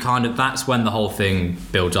you that's when the whole thing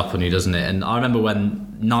builds up on you, doesn't it? And I remember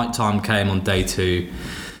when nighttime came on day 2,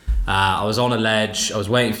 I was on a ledge, I was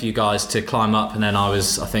waiting for you guys to climb up, and then I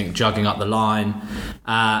was, I think, jugging up the line,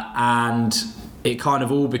 and it kind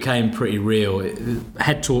of all became pretty real.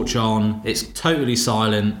 Head torch on, it's totally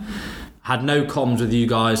silent, had no comms with you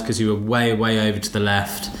guys because you were way over to the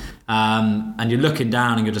left, and you're looking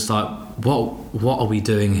down and you're just like, what are we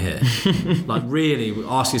doing here? Like, really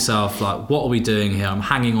ask yourself, like, what are we doing here? I'm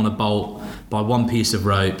hanging on a bolt by one piece of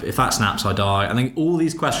rope. If that snaps, I die. I think all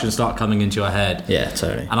these questions start coming into your head. Yeah,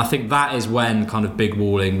 totally. And I think that is when kind of big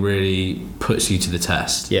walling really puts you to the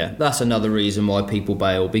test. Yeah, that's another reason why people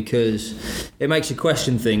bail, because it makes you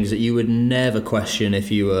question things that you would never question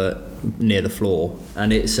if you were near the floor.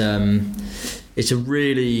 And it's a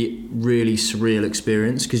really surreal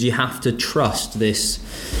experience, because you have to trust this.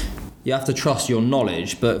 You have to trust your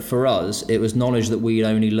knowledge, but for us, it was knowledge that we'd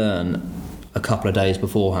only learn a couple of days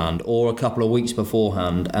beforehand or a couple of weeks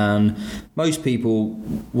beforehand, and most people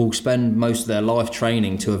will spend most of their life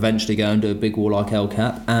training to eventually go and do a big wall like El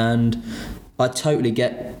Cap, and I totally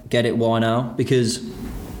get it why now, because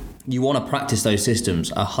you want to practice those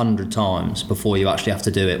systems 100 times before you actually have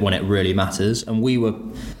to do it when it really matters, and we were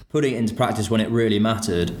putting it into practice when it really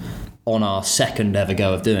mattered on our second ever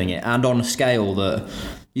go of doing it, and on a scale that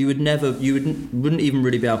you wouldn't even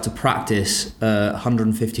really be able to practice a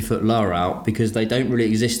 150 foot lower out, because they don't really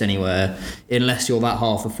exist anywhere unless you're that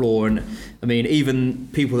half the floor. And I mean, even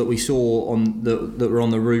people that we saw that were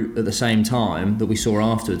on the route at the same time that we saw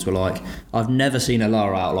afterwards were like, I've never seen a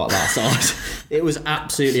lower out like that size. It was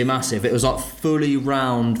absolutely massive. It was like fully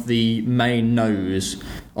round the main nose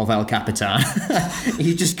of El Capitan.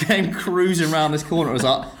 He just came cruising around this corner. It was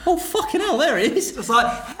like, oh fucking hell, there it is. It's like,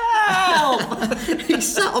 help! He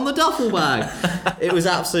sat on the duffel bag. It was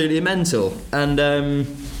absolutely mental. And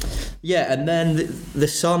and then the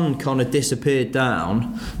sun kind of disappeared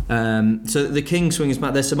down. So the King Swing is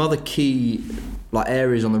back. There's some other key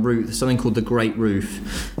areas on the route. There's something called the Great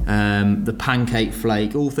Roof, the Pancake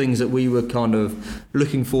Flake, all things that we were kind of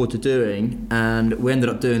looking forward to doing, and we ended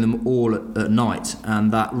up doing them all at night.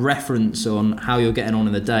 And that reference on how you're getting on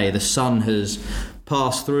in the day, the sun has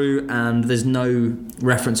passed through and there's no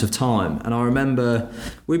reference of time. And I remember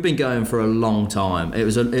we've been going for a long time. It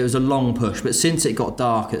was a long push, but since it got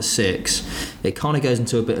dark at 6, it kind of goes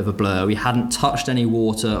into a bit of a blur. We hadn't touched any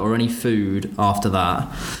water or any food after that,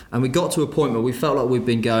 and we got to a point where we felt like we'd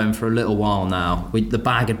been going for a little while now. The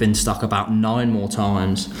bag had been stuck about 9 more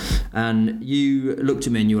times, and you looked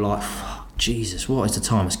at me and you were like, Jesus, what is the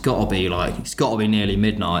time? It's got to be nearly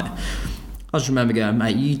midnight. I just remember going,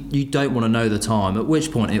 mate, you don't want to know the time, at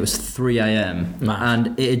which point it was 3 a.m.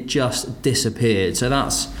 and it had just disappeared. So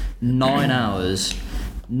that's 9 hours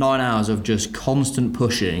of just constant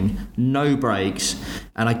pushing, no breaks,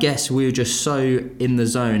 and I guess we were just so in the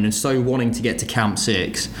zone and so wanting to get to Camp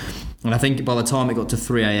 6. And I think by the time it got to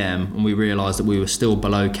 3 a.m. and we realised that we were still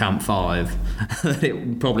below Camp 5,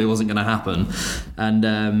 it probably wasn't going to happen.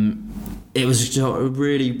 And it was just a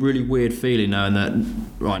really, really weird feeling knowing that,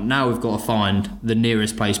 right, now we've got to find the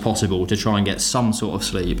nearest place possible to try and get some sort of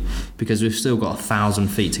sleep, because we've still got 1,000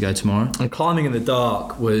 feet to go tomorrow. And climbing in the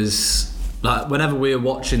dark was, whenever we were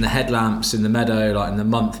watching the headlamps in the meadow, in the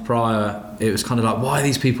month prior, it was kind of like, why are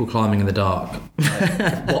these people climbing in the dark?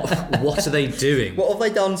 What are they doing? What have they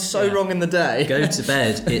done so wrong in the day? Go to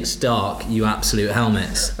bed, it's dark, you absolute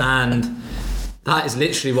helmets. And that is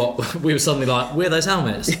literally what we were suddenly like, we're those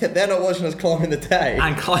helmets. Yeah, they're not watching us climb in the day.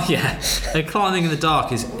 And climbing in the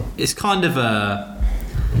dark is kind of a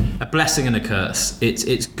blessing and a curse.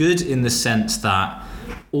 It's good in the sense that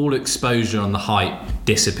all exposure on the height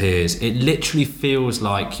disappears. It literally feels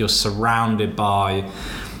like you're surrounded by,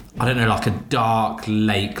 I don't know, like a dark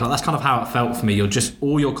lake. That's kind of how it felt for me.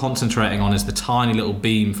 All you're concentrating on is the tiny little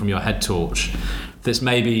beam from your head torch that's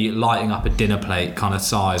maybe lighting up a dinner plate kind of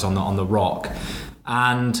size on the rock.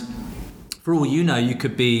 And for all you know, you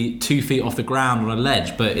could be 2 feet off the ground on a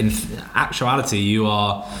ledge, but in actuality, you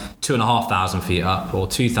are 2,500 feet up or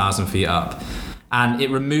 2,000 feet up. And it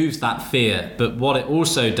removes that fear. But what it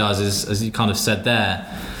also does is, as you kind of said there,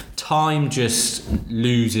 time just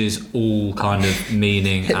loses all kind of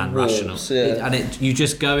meaning and rational. You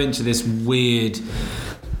just go into this weird,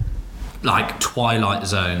 like, twilight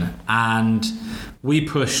zone. And we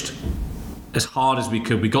pushed as hard as we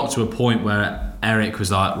could. We got to a point where Eric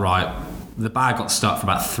was like, right, the bag got stuck for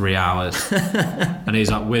about 3 hours. And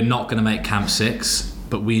he's like, we're not going to make Camp 6,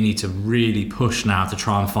 but we need to really push now to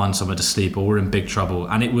try and find somewhere to sleep or we're in big trouble.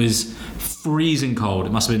 And it was freezing cold.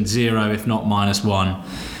 It must have been 0, if not -1.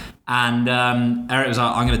 And Eric was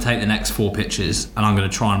like, I'm going to take the next 4 pitches and I'm going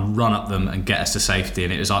to try and run up them and get us to safety.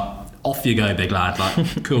 And it was like, off you go, big lad.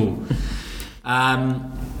 Like, cool.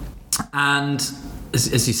 And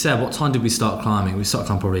as you said, what time did we start climbing? We started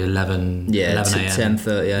climbing probably 11 a.m.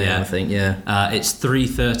 10:30 a.m. I think, it's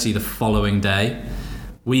 3:30 the following day.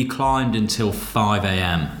 We climbed until 5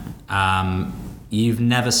 a.m. You've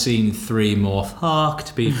never seen 3 more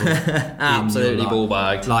fucked people. Absolutely ball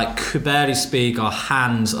bagged. Like, could barely speak. Our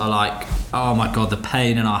hands are like, oh my God, the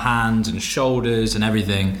pain in our hands and shoulders and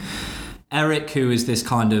everything. Eric, who is this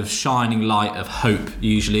kind of shining light of hope,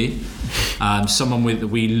 usually, someone that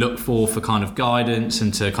we look for kind of guidance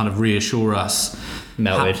and to kind of reassure us.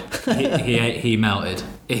 Melted. He melted.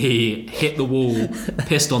 He hit the wall,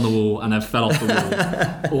 pissed on the wall, and then fell off the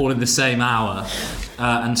wall, all in the same hour.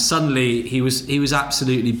 And suddenly he was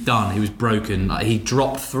absolutely done. He was broken. Like, he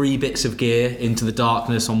dropped 3 bits of gear into the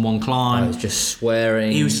darkness on one climb. I was just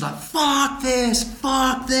swearing. He was like, "Fuck this!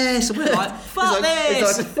 Fuck this!" And we're like, "Fuck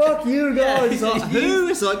this!" It's like, "Fuck you guys!" It's like, who?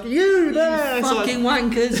 It's like, you there! You fucking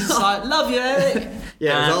wankers! It's like, "Love you, Eric."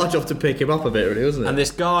 Yeah, it was our job to pick him up a bit, really, wasn't it? And this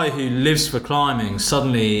guy who lives for climbing,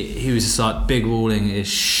 suddenly he was just like, big walling is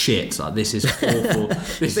shit. Like, this is awful.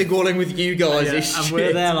 Big walling with you guys is shit. And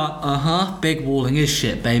we're there like, big walling is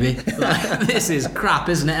shit, baby. Like, this is crap,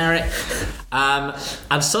 isn't it, Eric?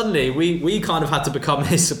 And suddenly we kind of had to become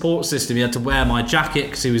his support system. He had to wear my jacket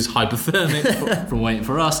because he was hypothermic from waiting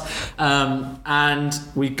for us. And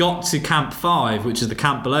we got to Camp 5, which is the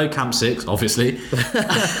camp below Camp 6, obviously.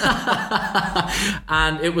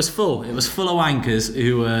 And it was full. It was full of wankers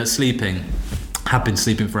who were sleeping. Had been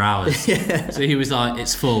sleeping for hours. Yeah. So he was like,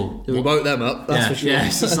 it's full. We woke them up, that's for sure. Yeah,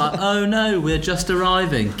 so it's like, oh no, we're just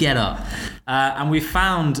arriving. Get up. And we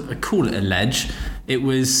found, call it a ledge. It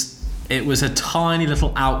was a tiny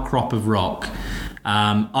little outcrop of rock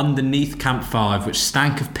underneath Camp 5, which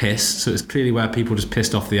stank of piss. So it's clearly where people just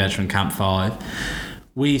pissed off the edge from Camp 5.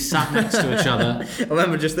 We sat next to each other. I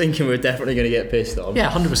remember just thinking we were definitely going to get pissed on.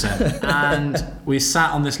 Yeah, 100%. And we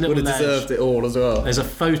sat on this little ledge. Would have deserved it all as well. There's a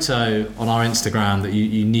photo on our Instagram that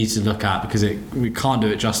you need to look at because we can't do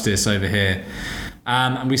it justice over here.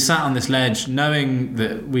 And we sat on this ledge knowing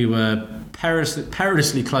that we were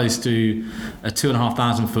perilously close to a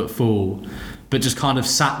 2,500 foot fall, but just kind of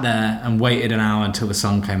sat there and waited an hour until the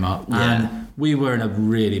sun came up. Yeah. And we were in a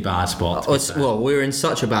really bad spot. Well, we were in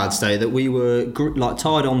such a bad state that we were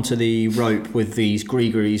tied onto the rope with these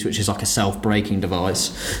gree-grees, which is like a self-braking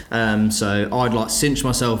device. So I'd like cinch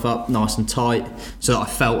myself up nice and tight so that I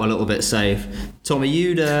felt a little bit safe. Tommy,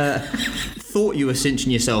 you'd thought you were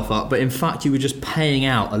cinching yourself up, but in fact you were just paying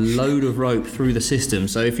out a load of rope through the system.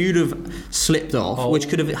 So if you'd have slipped off, which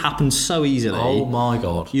could have happened so easily, oh my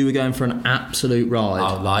God, you were going for an absolute ride.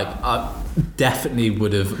 I definitely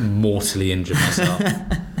would have mortally injured myself.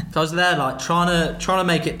 So I was there like trying to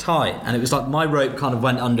make it tight, and it was like my rope kind of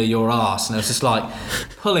went under your arse, and I was just like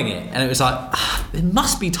pulling it, and it was like it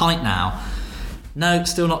must be tight now. No,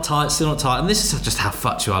 still not tight. And this is just how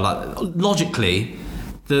fucked you are. Like, logically,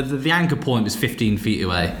 the anchor point was 15 feet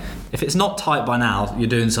away. If it's not tight by now, you're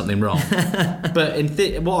doing something wrong. But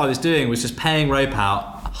what I was doing was just paying rope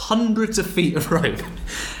out, hundreds of feet of rope.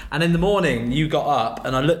 And in the morning, you got up,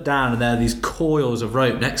 and I looked down, and there are these coils of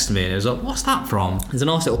rope next to me, and it was like, what's that from? There's a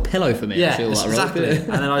nice little pillow for me. Yeah, I feel like exactly. Rope.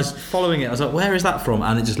 And then I was following it. I was like, where is that from?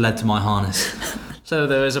 And it just led to my harness. So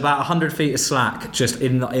there was about 100 feet of slack just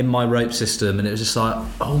in my rope system, and it was just like,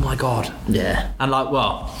 oh my God. Yeah. And like,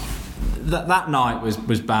 well, that night was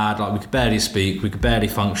bad. Like, we could barely speak, we could barely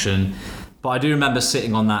function. But I do remember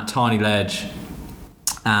sitting on that tiny ledge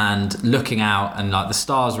and looking out, and like the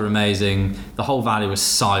stars were amazing. The whole valley was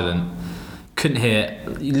silent. You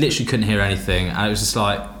literally couldn't hear anything. And it was just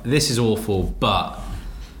like, this is awful, but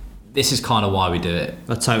this is kind of why we do it.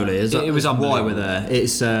 Totally. It was why we're there.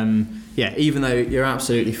 It's yeah, even though you're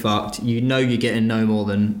absolutely fucked, you know you're getting no more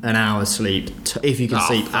than an hour's sleep if you can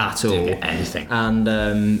sleep at all. Anything.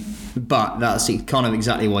 And But that's kind of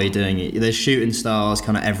exactly why you're doing it. There's shooting stars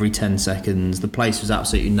kind of every 10 seconds. The place was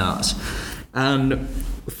absolutely nuts. And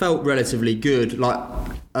felt relatively good, like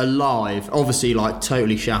alive, obviously like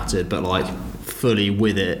totally shattered, but like fully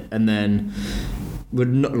with it. And then we're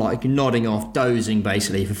like nodding off, dozing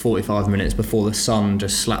basically for 45 minutes before the sun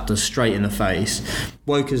just slapped us straight in the face.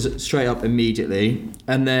 Woke us straight up immediately,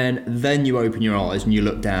 and then you open your eyes and you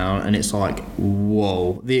look down and it's like,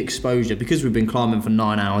 whoa, the exposure, because we've been climbing for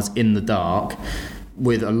 9 hours in the dark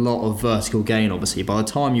with a lot of vertical gain obviously. By the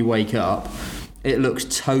time you wake up, it looks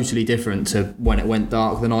totally different to when it went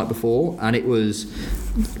dark the night before. And it was,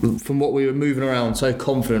 from what we were moving around so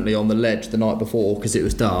confidently on the ledge the night before because it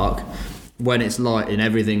was dark, when it's light and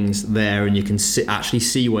everything's there and you can actually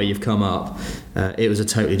see where you've come up, it was a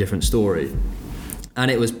totally different story. And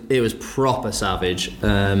it was proper savage.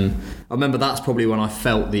 I remember that's probably when I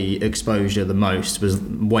felt the exposure the most, was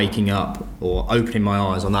waking up or opening my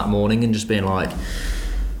eyes on that morning and just being like,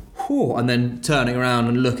 whew, and then turning around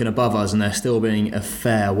and looking above us and there still being a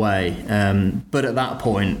fair way. But at that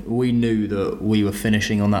point, we knew that we were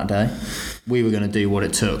finishing on that day. We were going to do what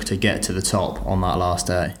it took to get to the top on that last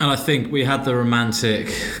day. And I think we had the romantic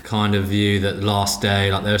kind of view that the last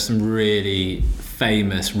day, like there were some really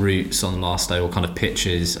famous routes on the last day, or kind of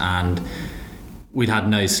pitches, and we'd had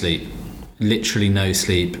no sleep, literally no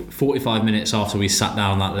sleep. 45 minutes after we sat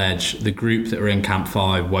down on that ledge, the group that were in Camp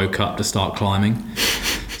 5 woke up to start climbing.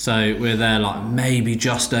 So we're there like maybe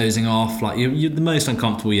just dozing off, like you're the most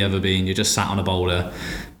uncomfortable you've ever been. You're just sat on a boulder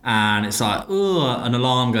and it's like, ugh, an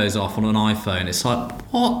alarm goes off on an iPhone. It's like,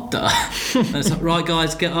 what the? And it's like, right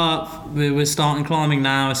guys, get up, we're starting climbing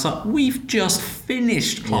now. It's like, we've just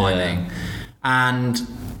finished climbing. Yeah. And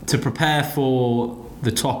to prepare for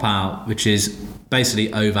the top out, which is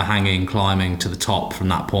basically overhanging climbing to the top from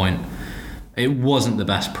that point, it wasn't the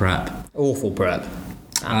best prep. Awful prep.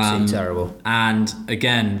 Absolutely terrible. And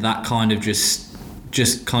again, that kind of just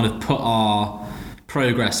kind of put our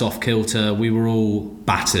progress off kilter. We were all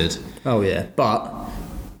battered. Oh yeah, but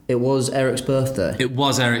it was Eric's birthday. It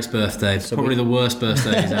was Eric's birthday. So probably the worst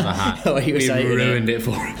birthday he's ever had. We ruined it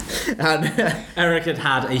for him. And Eric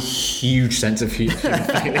had a huge sense of humour.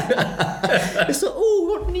 It's like,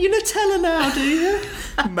 oh, what, you Nutella now, do you?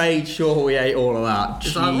 Made sure we ate all of that.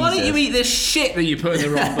 It's like, why don't you eat this shit that you put in the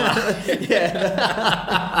wrong bag?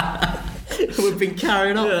 Yeah. We've been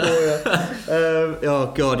carrying on for you.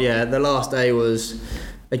 Oh God, yeah. The last day was,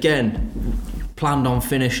 again, planned on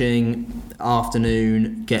finishing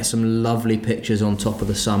afternoon, get some lovely pictures on top of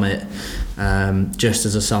the summit, just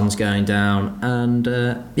as the sun's going down, and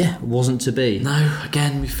wasn't to be. No,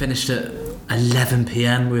 again, we finished at 11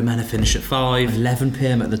 p.m. We were meant to finish at 5. 11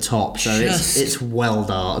 p.m. at the top, so it's well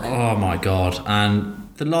dark. Oh my God. And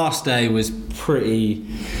the last day was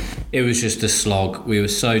it was just a slog. We were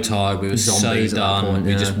so tired, we were zombies so done, point,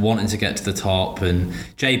 we just wanted to get to the top, and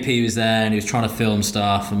JP was there and he was trying to film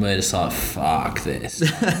stuff and we're just like, fuck this.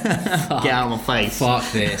 Get out of my face.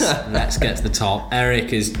 Fuck this. Let's get to the top.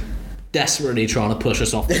 Eric is desperately trying to push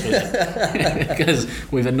us off the cliff because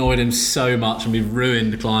we've annoyed him so much and we've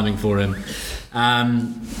ruined climbing for him.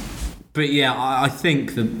 But yeah, I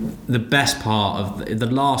think the best part of the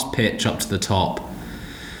last pitch up to the top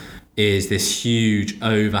is this huge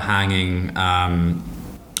overhanging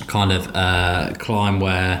kind of climb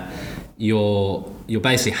where you're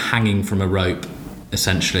basically hanging from a rope,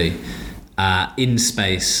 essentially, in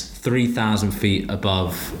space 3,000 feet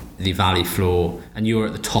above the valley floor, and you were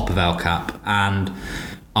at the top of El Cap, and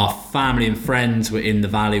our family and friends were in the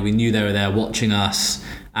valley. We knew they were there watching us,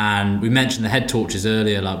 and we mentioned the head torches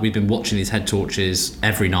earlier. Like, we've been watching these head torches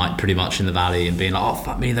every night pretty much in the valley and being like, oh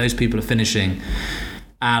fuck me, those people are finishing.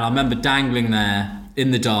 And I remember dangling there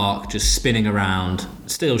in the dark, just spinning around,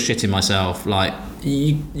 still shitting myself. Like,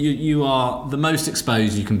 you are the most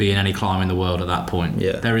exposed you can be in any climb in the world at that point.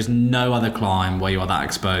 Yeah. There is no other climb where you are that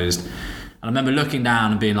exposed. And I remember looking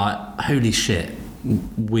down and being like, holy shit,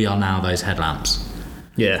 we are now those headlamps.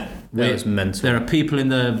 Yeah, that was mental. There are people in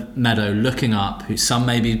the meadow looking up, who some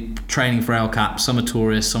may be training for El Cap, some are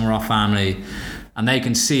tourists, some are our family, and they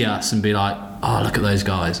can see us and be like, oh, look at those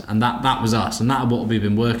guys. And that was us, and that is what we've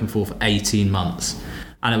been working for 18 months.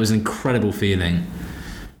 And it was an incredible feeling.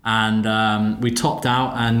 And we topped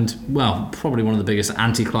out, and, well, probably one of the biggest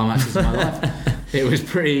anti-climaxes of my life. It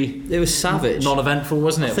was savage. Non-eventful,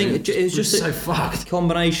 wasn't it? I think it was just so fucked. A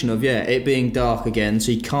combination of, it being dark again,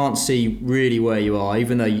 so you can't see really where you are,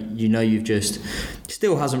 even though you know you've just...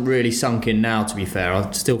 Still hasn't really sunk in now, to be fair.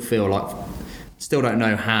 I still feel like... Still don't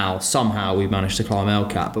know how. Somehow we managed to climb El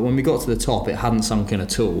Cap, but when we got to the top, it hadn't sunk in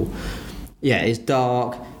at all. Yeah, it's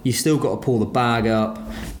dark. You still got to pull the bag up,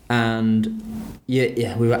 and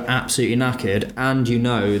yeah, we were absolutely knackered, and you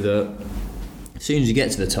know that as soon as you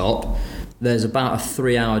get to the top, there's about a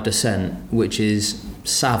 3-hour descent, which is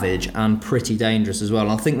savage and pretty dangerous as well.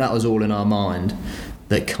 And I think that was all in our mind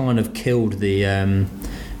that kind of killed the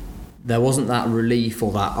there wasn't that relief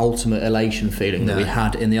or that ultimate elation feeling that we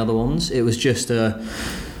had in the other ones. It was just a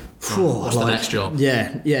what's the next job?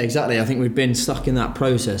 Yeah, exactly. I think we'd been stuck in that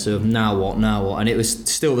process of now what, and it was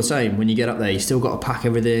still the same. When you get up there, you still got to pack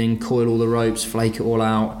everything, coil all the ropes, flake it all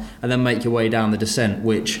out, and then make your way down the descent,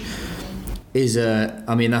 which is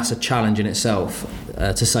that's a challenge in itself,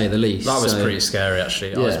 to say the least. That was pretty scary,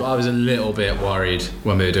 actually. Yeah. I was a little bit worried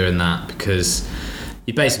when we were doing that, because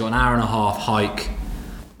you basically got an hour and a half hike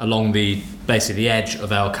along the edge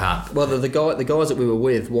of El Cap. Well, the guys that we were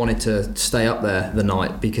with wanted to stay up there the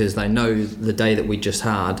night because they know the day that we just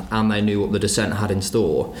had, and they knew what the descent had in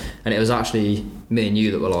store. And it was actually me and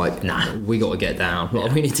you that were like, nah, we got to get down.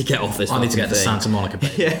 Like, we need to get off this. I need to get thing. to Santa Monica,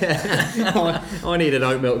 baby. Yeah, I need an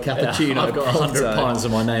oat milk cappuccino. Yeah, I've got 100 pints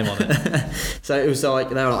of my name on it. So it was like,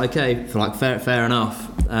 they were like, okay, fair enough.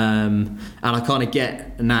 And I kind of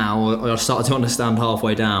get now, I started to understand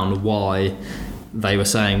halfway down why they were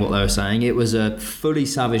saying what they were saying. It was a fully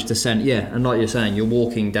savage descent, and like you're saying, you're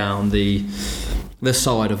walking down the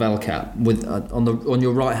side of El Cap with on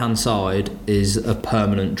your right hand side is a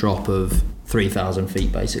permanent drop of 3,000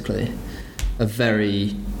 feet, basically. A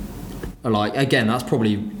very, like, again, that's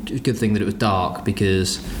probably a good thing that it was dark,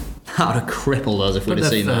 because that would have crippled us if we'd have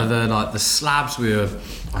seen that. The slabs we were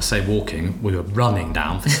running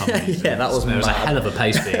down for some reason. Yeah, that was there was a hell of a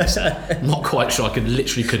pace beat. I'm not quite sure.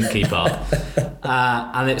 literally couldn't keep up.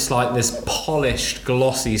 And it's like this polished,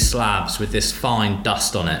 glossy slabs with this fine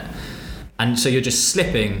dust on it, and so you're just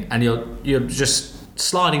slipping, and you're just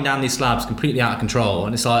sliding down these slabs completely out of control.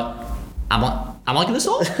 And it's like, am I going to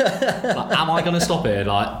stop? Am I going to stop here?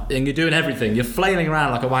 And you're doing everything. You're flailing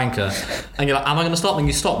around like a wanker, and you're like, am I going to stop? And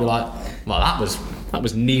you stop. You're like, well, that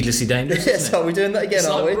was needlessly dangerous. Yeah, so we're doing that again,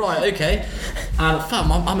 are we? Right, okay. And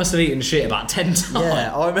I must have eaten shit about 10 times.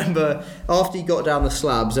 Yeah, I remember after you got down the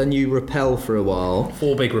slabs, then you rappel for a while.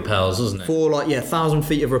 4 big rappels, wasn't it? 1,000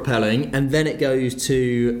 feet of rappelling, and then it goes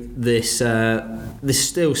to this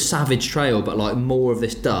still savage trail, but like more of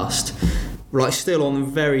this dust, like still on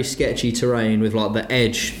very sketchy terrain with like the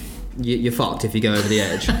edge. You're fucked if you go over the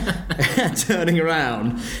edge. Turning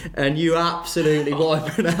around, and you absolutely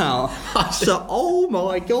wiping out. So, oh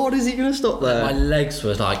my god, is he going to stop there? My legs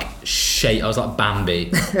were like shake. I was like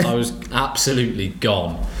Bambi. I was absolutely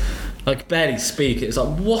gone. Like, barely speak. It's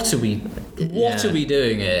like, what are we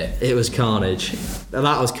doing here? It was carnage.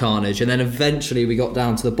 That was carnage. And then eventually we got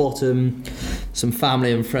down to the bottom. Some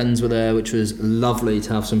family and friends were there, which was lovely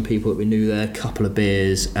to have some people that we knew there. A couple of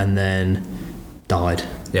beers, and then died.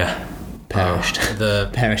 Yeah. Perished.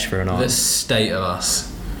 Perished for a night. The state of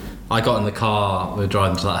us. I got in the car, we were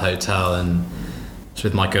driving to that hotel, and it's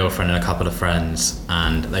with my girlfriend and a couple of friends,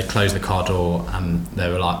 and they closed the car door, and they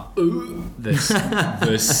were like, ooh, the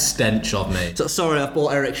stench of me. So, sorry, I've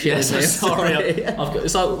bought Eric shit. Yes, sorry.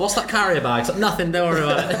 It's like, what's that carrier bag? It's like, nothing, don't worry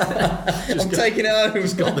about it. I'm taking it home.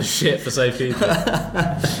 Just got the shit for safekeeping.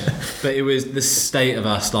 But it was the state of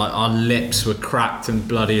us, like, our lips were cracked and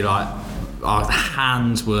bloody, like, our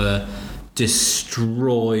hands were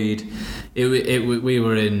destroyed. We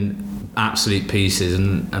were in absolute pieces,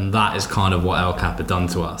 and that is kind of what El Cap had done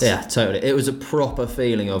to us. Yeah, totally. It was a proper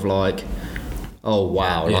feeling of like, oh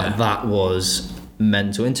wow, like that was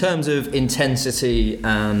mental. In terms of intensity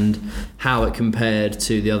and how it compared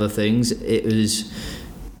to the other things,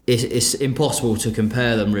 it's impossible to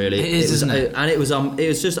compare them, really. It is, isn't it? And it was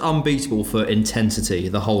just unbeatable for intensity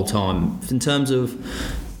the whole time. In terms of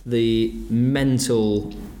the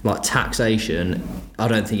mental, like, taxation, I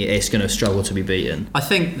don't think it's going to struggle to be beaten. I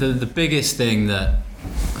think the biggest thing that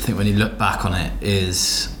I think when you look back on it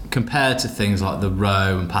is, compared to things like the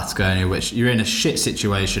Row and Patagonia, which you're in a shit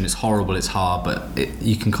situation, it's horrible, it's hard, but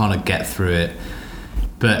you can kind of get through it.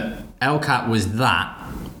 But El Cap was that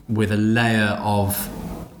with a layer of,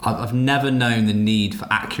 I've never known the need for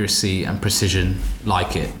accuracy and precision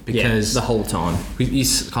like it, because the whole time. You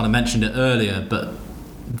kind of mentioned it earlier, but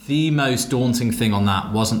the most daunting thing on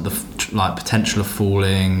that wasn't the like potential of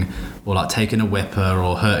falling or like taking a whipper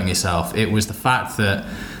or hurting yourself. It was the fact that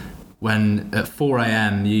when at 4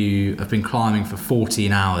 a.m. you have been climbing for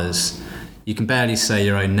 14 hours, you can barely say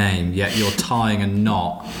your own name, yet you're tying a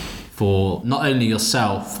knot for not only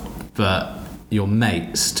yourself but your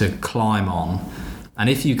mates to climb on. And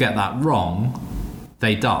if you get that wrong,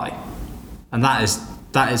 they die. And that is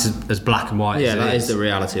as black and white as it is. Yeah, that is the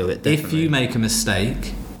reality of it, definitely. If you make a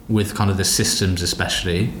mistake with kind of the systems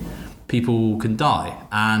especially, people can die.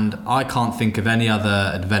 And I can't think of any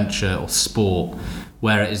other adventure or sport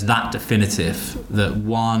where it is that definitive that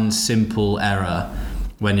one simple error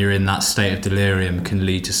when you're in that state of delirium can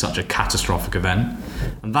lead to such a catastrophic event.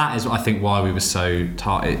 And that is, I think, why we were so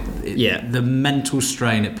tired. The mental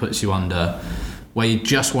strain it puts you under, where you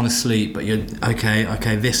just want to sleep, but you're,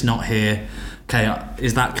 okay, this not here. Okay,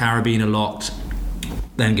 is that carabiner locked?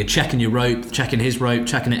 Then you're checking your rope, checking his rope,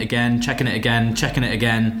 checking it again,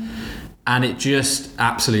 and it just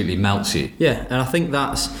absolutely melts you. Yeah, and I think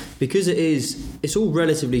that's because it's all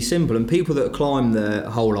relatively simple, and people that climb their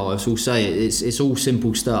whole lives will say it's all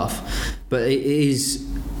simple stuff, but it is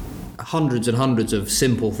hundreds and hundreds of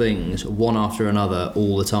simple things, one after another,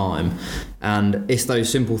 all the time, and it's those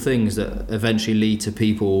simple things that eventually lead to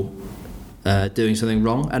people doing something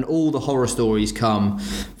wrong. And all the horror stories come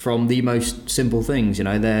from the most simple things. You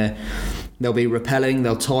know, they'll be rappelling,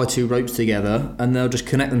 they'll tie two ropes together and they'll just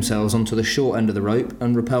connect themselves onto the short end of the rope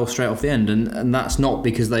and rappel straight off the end, and that's not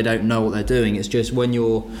because they don't know what they're doing. It's just when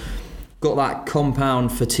you're got that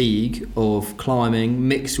compound fatigue of climbing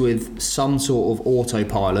mixed with some sort of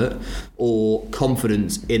autopilot or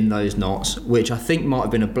confidence in those knots, which I think might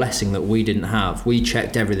have been a blessing that we didn't have. We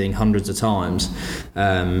checked everything hundreds of times,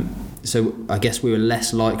 so I guess we were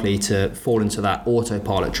less likely to fall into that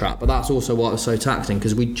autopilot trap. But that's also why it was so taxing,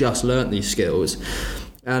 because we just learnt these skills.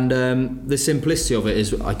 And the simplicity of it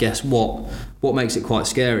is, I guess, what makes it quite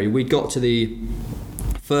scary. We got to the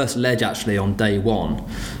first ledge actually on day one.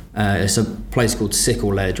 It's a place called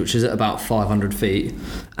Sickle Ledge, which is at about 500 feet.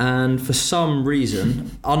 And for some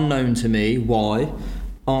reason, unknown to me why,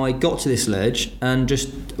 I got to this ledge and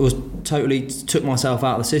just was totally took myself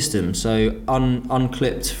out of the system. So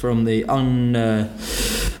unclipped from the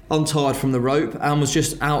untied from the rope and was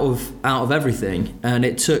just out of everything. And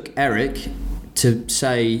it took Eric to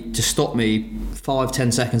stop me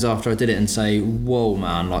 5-10 seconds after I did it and say, whoa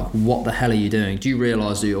man, like what the hell are you doing? Do you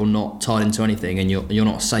realise that you're not tied into anything and you're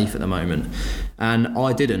not safe at the moment? And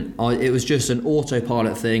I didn't. It was just an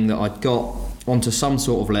autopilot thing that I'd got onto some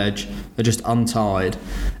sort of ledge, I just untied,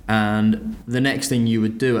 and the next thing you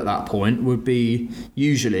would do at that point would be,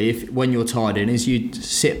 usually when you're tied in, is you'd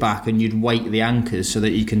sit back and you'd weight the anchors so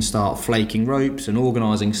that you can start flaking ropes and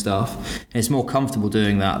organising stuff. And it's more comfortable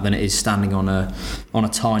doing that than it is standing on a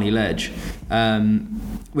tiny ledge,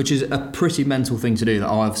 which is a pretty mental thing to do that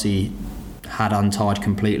I obviously had untied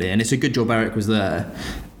completely. And it's a good job Eric was there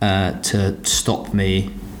to stop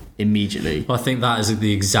me immediately. Well, I think that is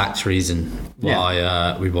the exact reason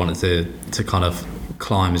why we wanted to kind of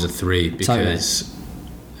climb as a 3, because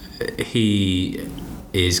he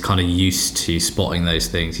is kind of used to spotting those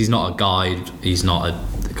things. He's not a guide, he's not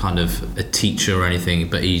a kind of a teacher or anything,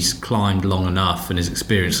 but he's climbed long enough and is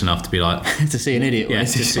experienced enough to be like to see an idiot. Yeah, to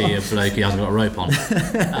see a bloke who hasn't got a rope on.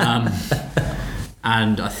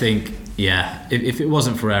 And I think, if it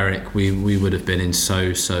wasn't for Eric, we would have been in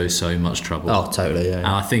so much trouble. Oh, totally, yeah. And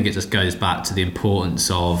I think it just goes back to the importance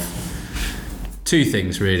of 2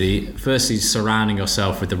 things, really. Firstly, surrounding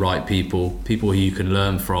yourself with the right people who you can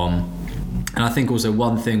learn from. And I think also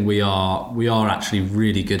one thing we are actually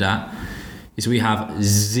really good at is we have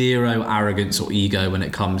zero arrogance or ego when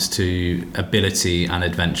it comes to ability and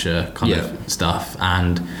adventure kind of stuff.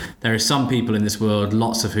 And there are some people in this world,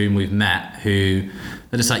 lots of whom we've met, who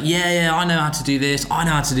they're just like, I know how to do this, I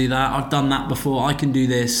know how to do that, I've done that before, I can do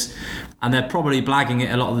this. And they're probably blagging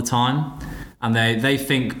it a lot of the time. And they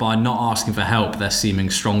think by not asking for help, they're seeming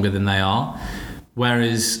stronger than they are.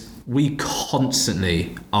 Whereas we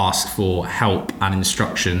constantly ask for help and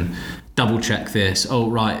instruction. Double check this.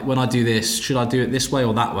 Oh, right, when I do this, should I do it this way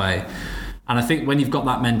or that way? And I think when you've got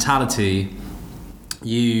that mentality,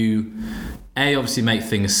 you obviously make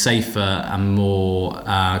things safer and more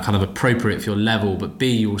kind of appropriate for your level, but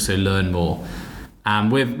B, you also learn more.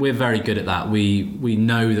 And we're very good at that. We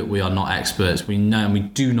know that we are not experts. We know, and we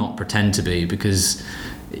do not pretend to be, because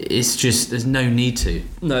it's just, there's no need to.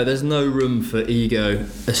 No, there's no room for ego,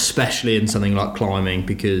 especially in something like climbing,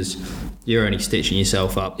 because you're only stitching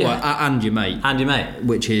yourself up. Yeah. Well, and your mate.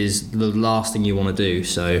 Which is the last thing you want to do.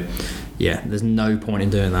 So, there's no point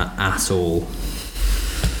in doing that at all.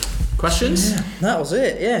 Questions? Yeah, that was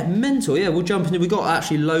it. Yeah, mental. Yeah, we'll jump into. We got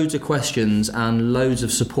actually loads of questions and loads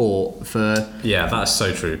of support for. Yeah, that's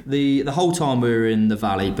so true. The whole time we were in the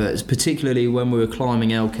valley, but particularly when we were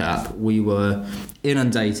climbing El Cap, we were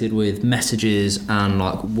inundated with messages and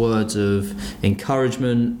like words of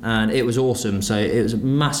encouragement, and it was awesome. So it was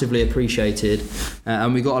massively appreciated,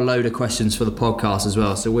 and we got a load of questions for the podcast as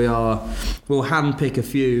well. So we'll handpick a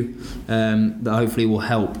few that hopefully will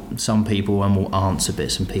help some people, and we'll answer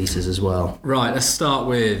bits and pieces as well. Right, let's start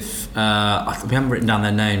with, we haven't written down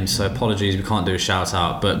their names, so apologies, we can't do a shout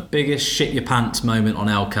out, but biggest shit your pants moment on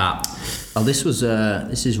El Cap. Oh, this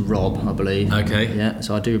is Rob, I believe. Okay. Yeah,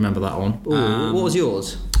 so I do remember that one. Ooh, what was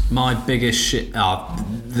yours? My biggest shit,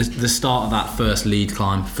 the start of that first lead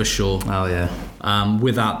climb, for sure. Oh, yeah.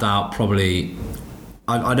 Without doubt, probably...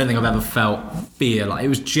 I don't think I've ever felt fear. Like, it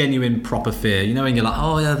was genuine, proper fear. You know, when you're like,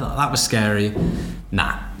 oh yeah, that was scary.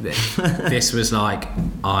 Nah, this was like,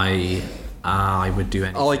 I would do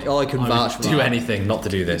anything. I can vouch for that. Do anything not to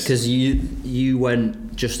do this. Because you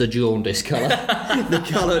went just a jaundice colour. The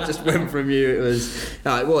colour just went from you. It was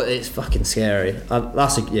it's fucking scary.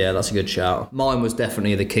 That's a good shout. Mine was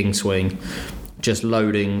definitely the king swing. Just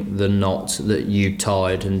loading the knot that you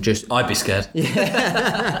tied and just... I'd be scared.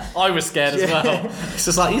 Yeah. I was scared as well. It's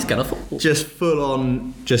just like, he's going to fall. Just full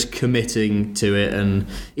on, just committing to it. And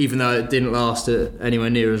even though it didn't last anywhere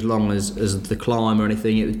near as long as the climb or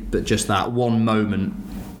anything, but just that one moment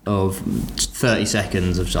of 30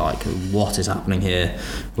 seconds of like, what is happening here,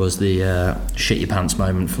 was the shit your pants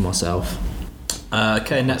moment for myself.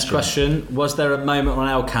 Okay, next question. Was there a moment on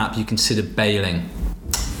El Cap you considered bailing?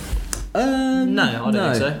 No, I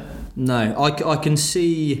don't think so. No, I can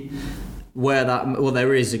see where that... Well,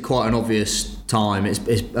 there is quite an obvious time. It's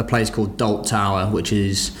a place called Dalt Tower, which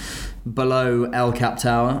is below El Cap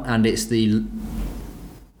Tower, and it's the...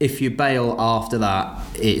 If you bail after that,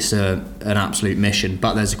 it's an absolute mission,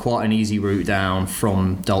 but there's quite an easy route down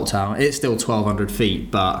from Dalt Tower. It's still 1,200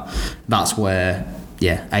 feet, but that's where,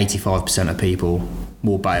 85% of people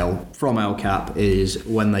will bail from El Cap is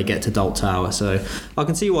when they get to Dalt Tower. So I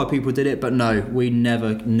can see why people did it, but no, we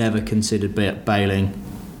never considered bailing.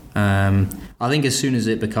 I think as soon as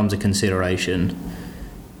it becomes a consideration,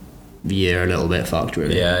 you're a little bit fucked,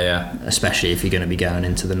 really. Yeah. Especially if you're going to be going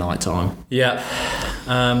into the night time. Yeah.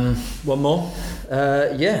 One more?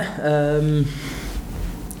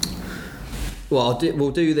 Well,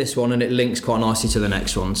 we'll do this one, and it links quite nicely to the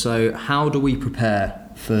next one. So how do we prepare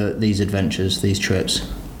for these adventures, these trips?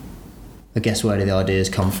 I guess where do the ideas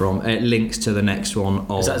come from? It links to the next one.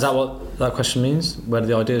 Is that what that question means? Where do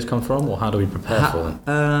the ideas come from, or how do we prepare for them?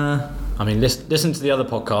 I mean, listen to the other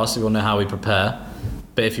podcasts if you want to know how we prepare.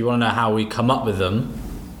 But if you want to know how we come up with them,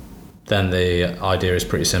 then the idea is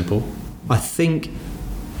pretty simple. I think...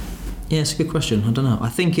 Yeah, it's a good question. I don't know. I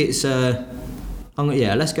think it's...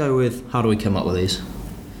 let's go with how do we come up with these?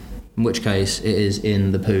 In which case, it is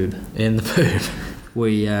in the poob. In the poob.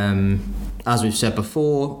 We, as we've said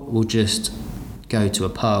before, we'll just go to a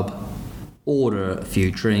pub, order a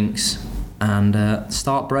few drinks, and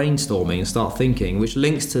start brainstorming and start thinking, which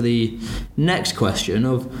links to the next question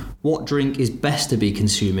of what drink is best to be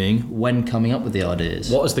consuming when coming up with the ideas.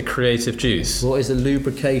 What is the creative juice? What is the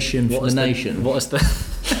lubrication for the nation? What is the...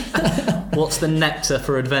 What's the nectar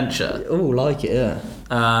for adventure? Oh, like it, yeah.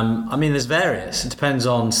 I mean, there's various. It depends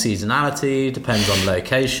on seasonality, depends on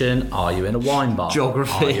location. Are you in a wine bar?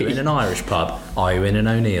 Geography. Are you in an Irish pub? Are you in an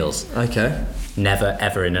O'Neill's? Okay. Never,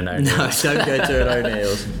 ever in an O'Neill's. No, don't go to an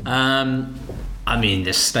O'Neill's. I mean,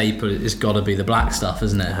 the staple has got to be the black stuff,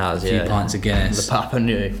 isn't it? It has, a few pints of Guinness. The Papa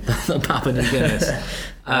New. The Papa New Guinness.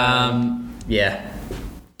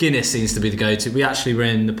 Guinness seems to be the go-to. We actually were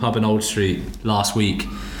in the pub in Old Street last week,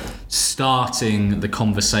 starting the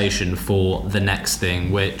conversation for the next thing,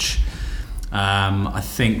 which I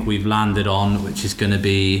think we've landed on, which is going to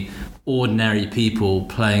be ordinary people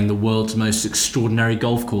playing the world's most extraordinary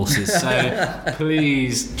golf courses. So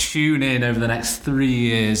please tune in over the next 3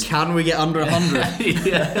 years. Can we get under 100?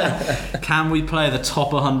 Yeah. Can we play the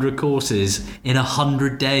top 100 courses in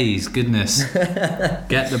 100 days? Goodness.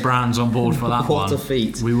 Get the brands on board for that one. What a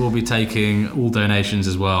feat. We will be taking all donations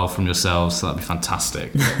as well from yourselves, so that'd be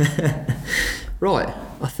fantastic. Right,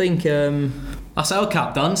 I think... that's El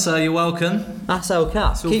Cap done, so you're welcome. That's El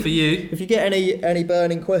Cap. It's all for you. If you get any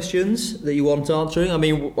burning questions that you want answering, I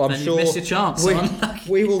mean, I'm then sure... you missed your chance,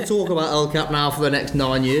 we will talk about El Cap now for the next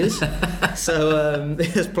 9 years. So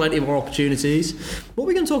there's plenty more opportunities. What are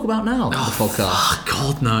we going to talk about now on the podcast?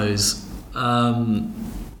 God knows. I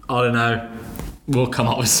don't know. We'll come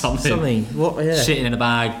up with something. What? Yeah. Shitting in a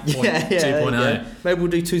bag. 2.0. Maybe we'll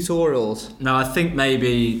do tutorials. No, I think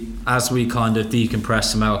maybe as we kind of decompress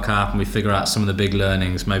some El Cap and we figure out some of the big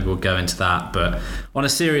learnings, maybe we'll go into that. But on a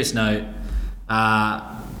serious note,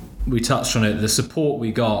 we touched on it. The support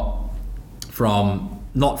we got from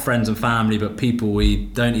not friends and family, but people we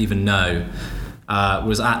don't even know,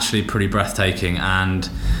 was actually pretty breathtaking. And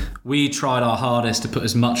we tried our hardest to put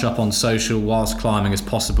as much up on social whilst climbing as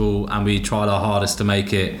possible, and we tried our hardest to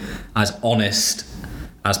make it as honest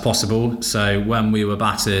as possible. So when we were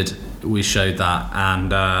battered, we showed that.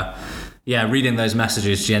 And yeah, reading those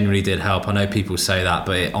messages genuinely did help. I know people say that,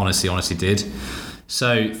 but it honestly did.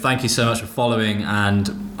 So thank you so much for following,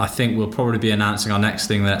 and I think we'll probably be announcing our next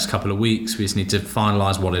thing in the next couple of weeks. We just need to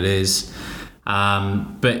finalise what it is.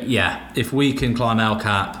 But yeah, if we can climb El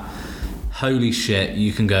Cap, holy shit,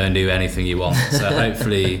 you can go and do anything you want. So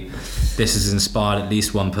hopefully this has inspired at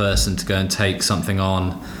least one person to go and take something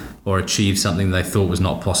on or achieve something they thought was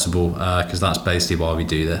not possible, because that's basically why we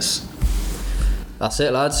do this. That's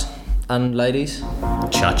it, lads and ladies.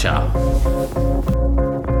 Ciao, ciao.